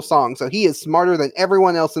terrible song. So he is smarter than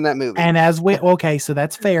everyone else in that movie. And okay, so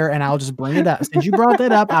that's fair, and I'll just bring it up. Since you brought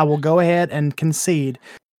that up, I will go ahead and concede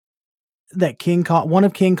that one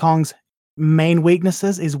of King Kong's main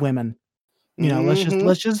weaknesses is women.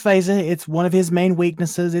 Let's just face it. It's one of his main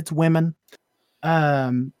weaknesses. It's women.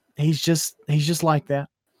 He's just like that.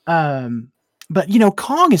 But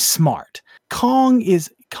Kong is smart. Kong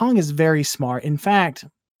is very smart. In fact,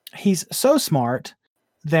 he's so smart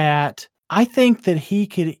that I think that he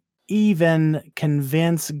could even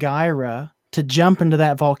convince Gyra to jump into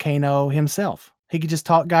that volcano himself. He could just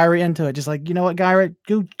talk Gyra into it. Just like, you know what, Gyra,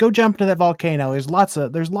 go jump into that volcano. There's lots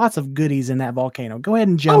of goodies in that volcano. Go ahead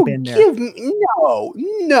and jump in there.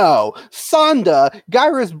 No. Sonda,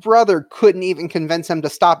 Gyra's brother, couldn't even convince him to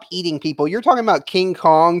stop eating people. You're talking about King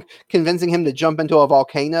Kong convincing him to jump into a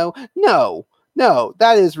volcano? No,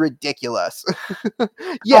 that is ridiculous.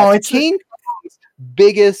 Yes, King Kong's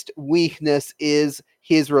biggest weakness is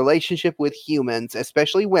his relationship with humans,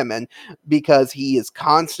 especially women, because he is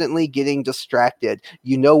constantly getting distracted.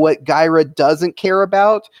 You know what Gyra doesn't care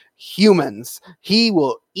about? Humans. He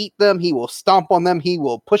will eat them. He will stomp on them. He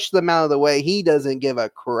will push them out of the way. He doesn't give a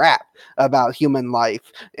crap about human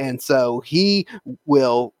life. And so he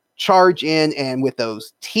will charge in and with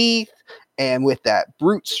those teeth and with that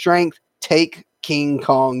brute strength, take King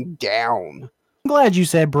Kong down. I'm glad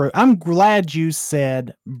you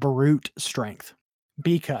said brute strength.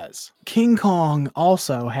 Because King Kong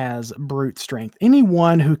also has brute strength.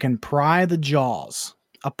 Anyone who can pry the jaws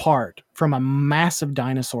apart from a massive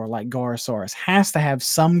dinosaur like Gorosaurus has to have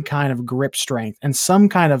some kind of grip strength and some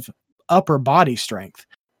kind of upper body strength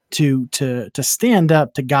to stand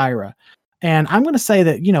up to Gyra. And I'm going to say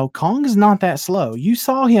that, Kong is not that slow. You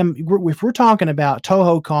saw him, if we're talking about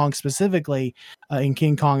Toho Kong specifically in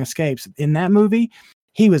King Kong Escapes, in that movie,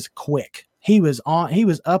 he was quick. He was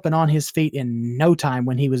up and on his feet in no time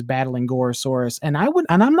when he was battling Gorosaurus. And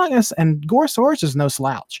Gorosaurus is no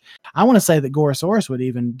slouch. I want to say that Gorosaurus would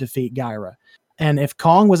even defeat Gyra. And if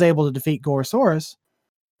Kong was able to defeat Gorosaurus,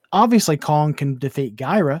 obviously Kong can defeat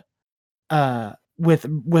Gyra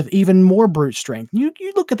with even more brute strength. You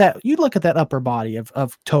look at that upper body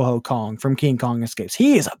of Toho Kong from King Kong Escapes.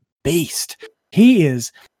 He is a beast. He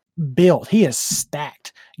is built. He is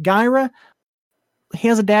stacked. Gyra, he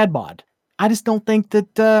has a dad bod. I just don't think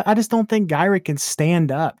Gyra can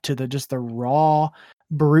stand up to the raw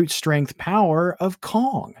brute strength power of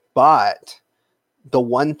Kong. But the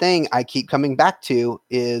one thing I keep coming back to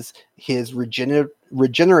is his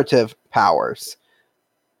regenerative powers.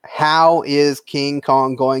 How is King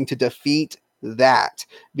Kong going to defeat that?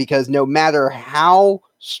 Because no matter how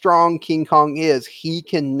strong King Kong is, he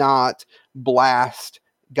cannot blast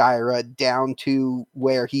Gyra down to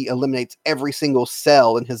where he eliminates every single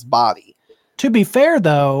cell in his body. To be fair,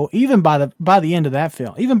 though, even by the end of that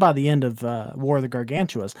film, even by the end of War of the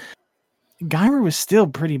Gargantuas, Gyra was still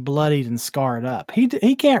pretty bloodied and scarred up. He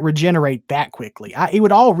can't regenerate that quickly. It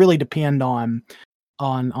would all really depend on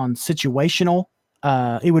situational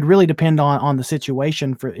It would really depend on the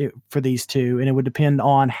situation for these two, and it would depend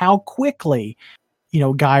on how quickly,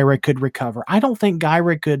 Gyra could recover. I don't think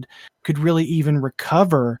Gyra could really even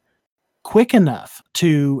recover quick enough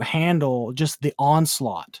to handle just the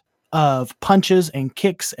onslaught of punches and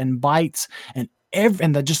kicks and bites and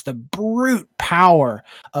just the brute power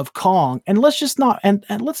of Kong. And let's just not and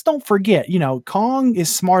let's don't forget, Kong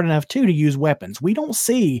is smart enough too to use weapons. We don't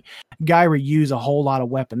see Gyra use a whole lot of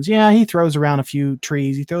weapons. Yeah, he throws around a few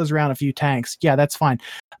trees, he throws around a few tanks. Yeah, that's fine.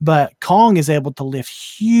 But Kong is able to lift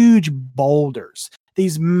huge boulders,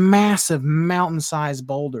 these massive mountain-sized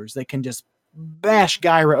boulders that can just bash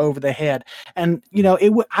Gyra over the head. And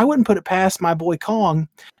I wouldn't put it past my boy Kong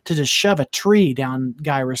to just shove a tree down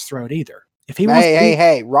Gyra's throat either. If he wants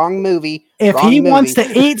hey, wrong movie. If he wants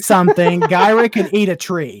to eat something, Gyra can eat a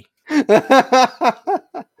tree.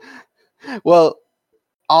 Well,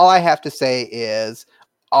 all I have to say is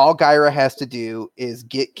all Gyra has to do is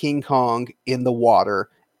get King Kong in the water,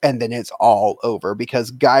 and then it's all over,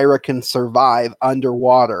 because Gyra can survive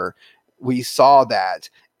underwater. We saw that.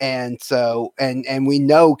 And so, and we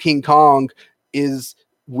know King Kong is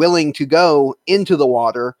willing to go into the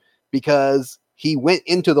water, because he went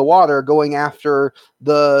into the water going after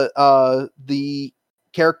the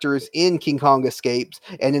characters in King Kong Escapes,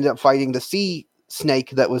 and ended up fighting the sea snake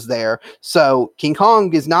that was there. So King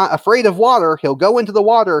Kong is not afraid of water. He'll go into the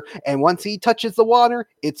water, and once he touches the water,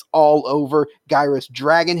 it's all over. Gyra's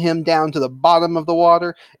dragging him down to the bottom of the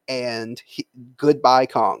water, and goodbye,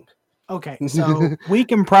 Kong. Okay, so we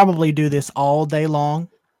can probably do this all day long,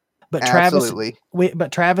 but Absolutely.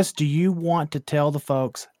 Travis, do you want to tell the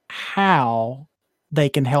folks how they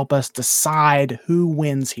can help us decide who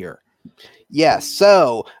wins here? Yes,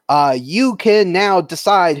 so you can now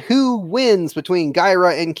decide who wins between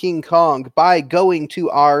Gyra and King Kong by going to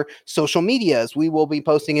our social medias. We will be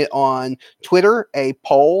posting it on Twitter, a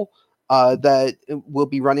poll that will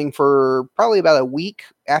be running for probably about a week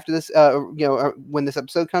after this, when this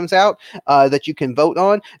episode comes out, that you can vote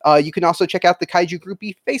on. You can also check out the Kaiju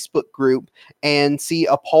Groupie Facebook group and see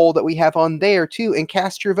a poll that we have on there too, and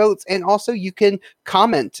cast your votes. And also you can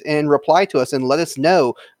comment and reply to us and let us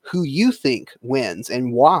know who you think wins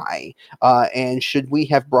and why. And should we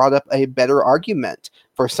have brought up a better argument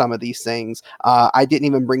for some of these things? I didn't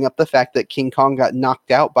even bring up the fact that King Kong got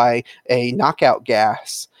knocked out by a knockout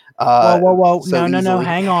gas. Whoa. So no.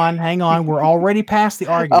 Hang on. We're already past the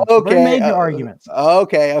argument. Okay. We made your arguments.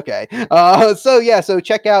 Okay. So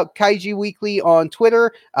check out Kaiju Weekly on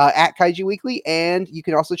Twitter, at Kaiju Weekly. And you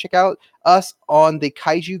can also check out us on the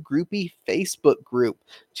Kaiju Groupie Facebook group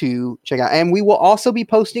to check out. And we will also be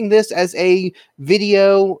posting this as a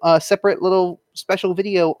video, separate little special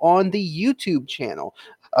video on the YouTube channel.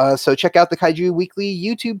 So check out the Kaiju Weekly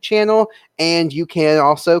YouTube channel, and you can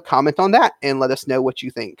also comment on that and let us know what you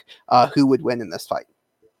think, who would win in this fight.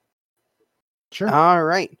 Sure. All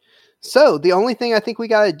right. So the only thing I think we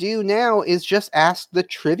got to do now is just ask the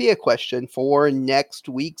trivia question for next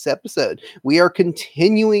week's episode. We are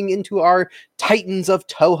continuing into our Titans of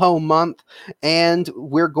Toho month, and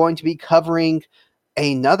we're going to be covering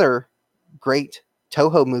another great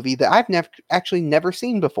Toho movie that I've never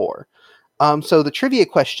seen before. So the trivia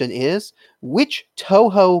question is, which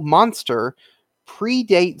Toho monster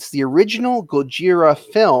predates the original Gojira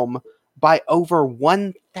film by over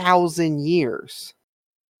 1,000 years?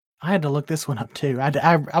 I had to look this one up too.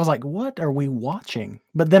 I was like, what are we watching?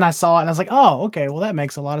 But then I saw it and I was like, oh, okay, well, that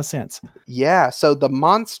makes a lot of sense. Yeah, so this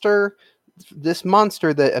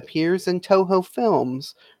monster that appears in Toho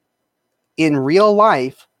films in real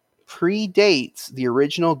life predates the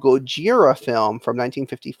original Gojira film from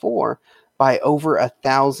 1954 by over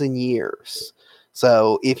 1,000 years.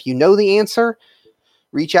 So if you know the answer,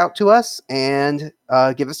 reach out to us and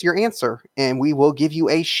give us your answer, and we will give you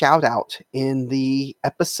a shout out in the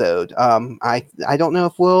episode. I don't know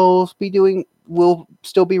if we'll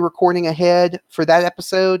still be recording ahead for that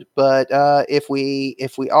episode, but if we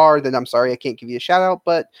are, then I'm sorry I can't give you a shout out,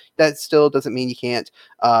 but that still doesn't mean you can't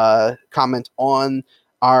comment on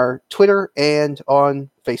our Twitter and on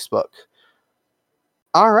Facebook.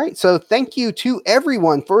 All right, so thank you to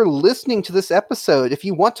everyone for listening to this episode. If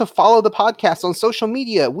you want to follow the podcast on social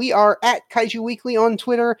media, we are at Kaiju Weekly on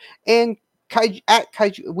Twitter and at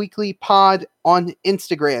Kaiju Weekly Pod on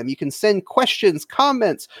Instagram. You can send questions,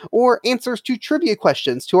 comments, or answers to trivia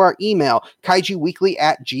questions to our email,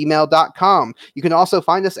 kaijuweekly@gmail.com. You can also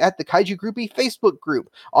find us at the Kaiju Groupie Facebook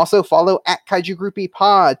group. Also follow at Kaiju Groupie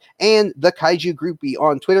Pod and the Kaiju Groupie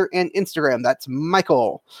on Twitter and Instagram. That's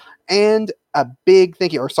Michael. And a big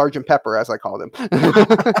thank you, or Sergeant Pepper, as I called him.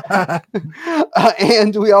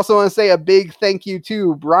 And we also want to say a big thank you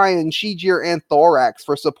to Brian, Shijir, and Thorax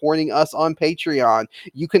for supporting us on Patreon.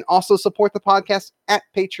 You can also support the podcast at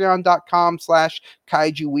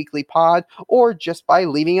patreon.com/Kaiju Weekly Pod, or just by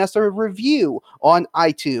leaving us a review on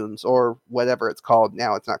iTunes or whatever it's called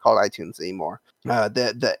now. It's not called iTunes anymore.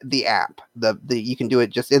 The app. The you can do it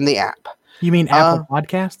just in the app. You mean Apple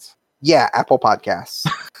Podcasts? Yeah, Apple Podcasts.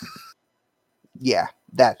 Yeah,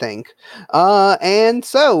 that thing. And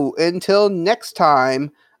so until next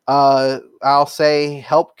time, I'll say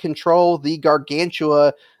help control the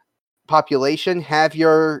Gargantua population. Have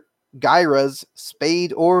your Gyras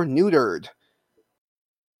spayed or neutered.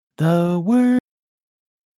 The words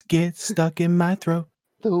get stuck in my throat.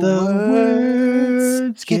 The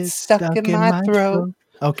words get stuck in my throat.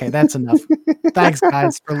 Okay, that's enough. Thanks,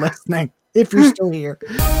 guys, for listening. If you're still here.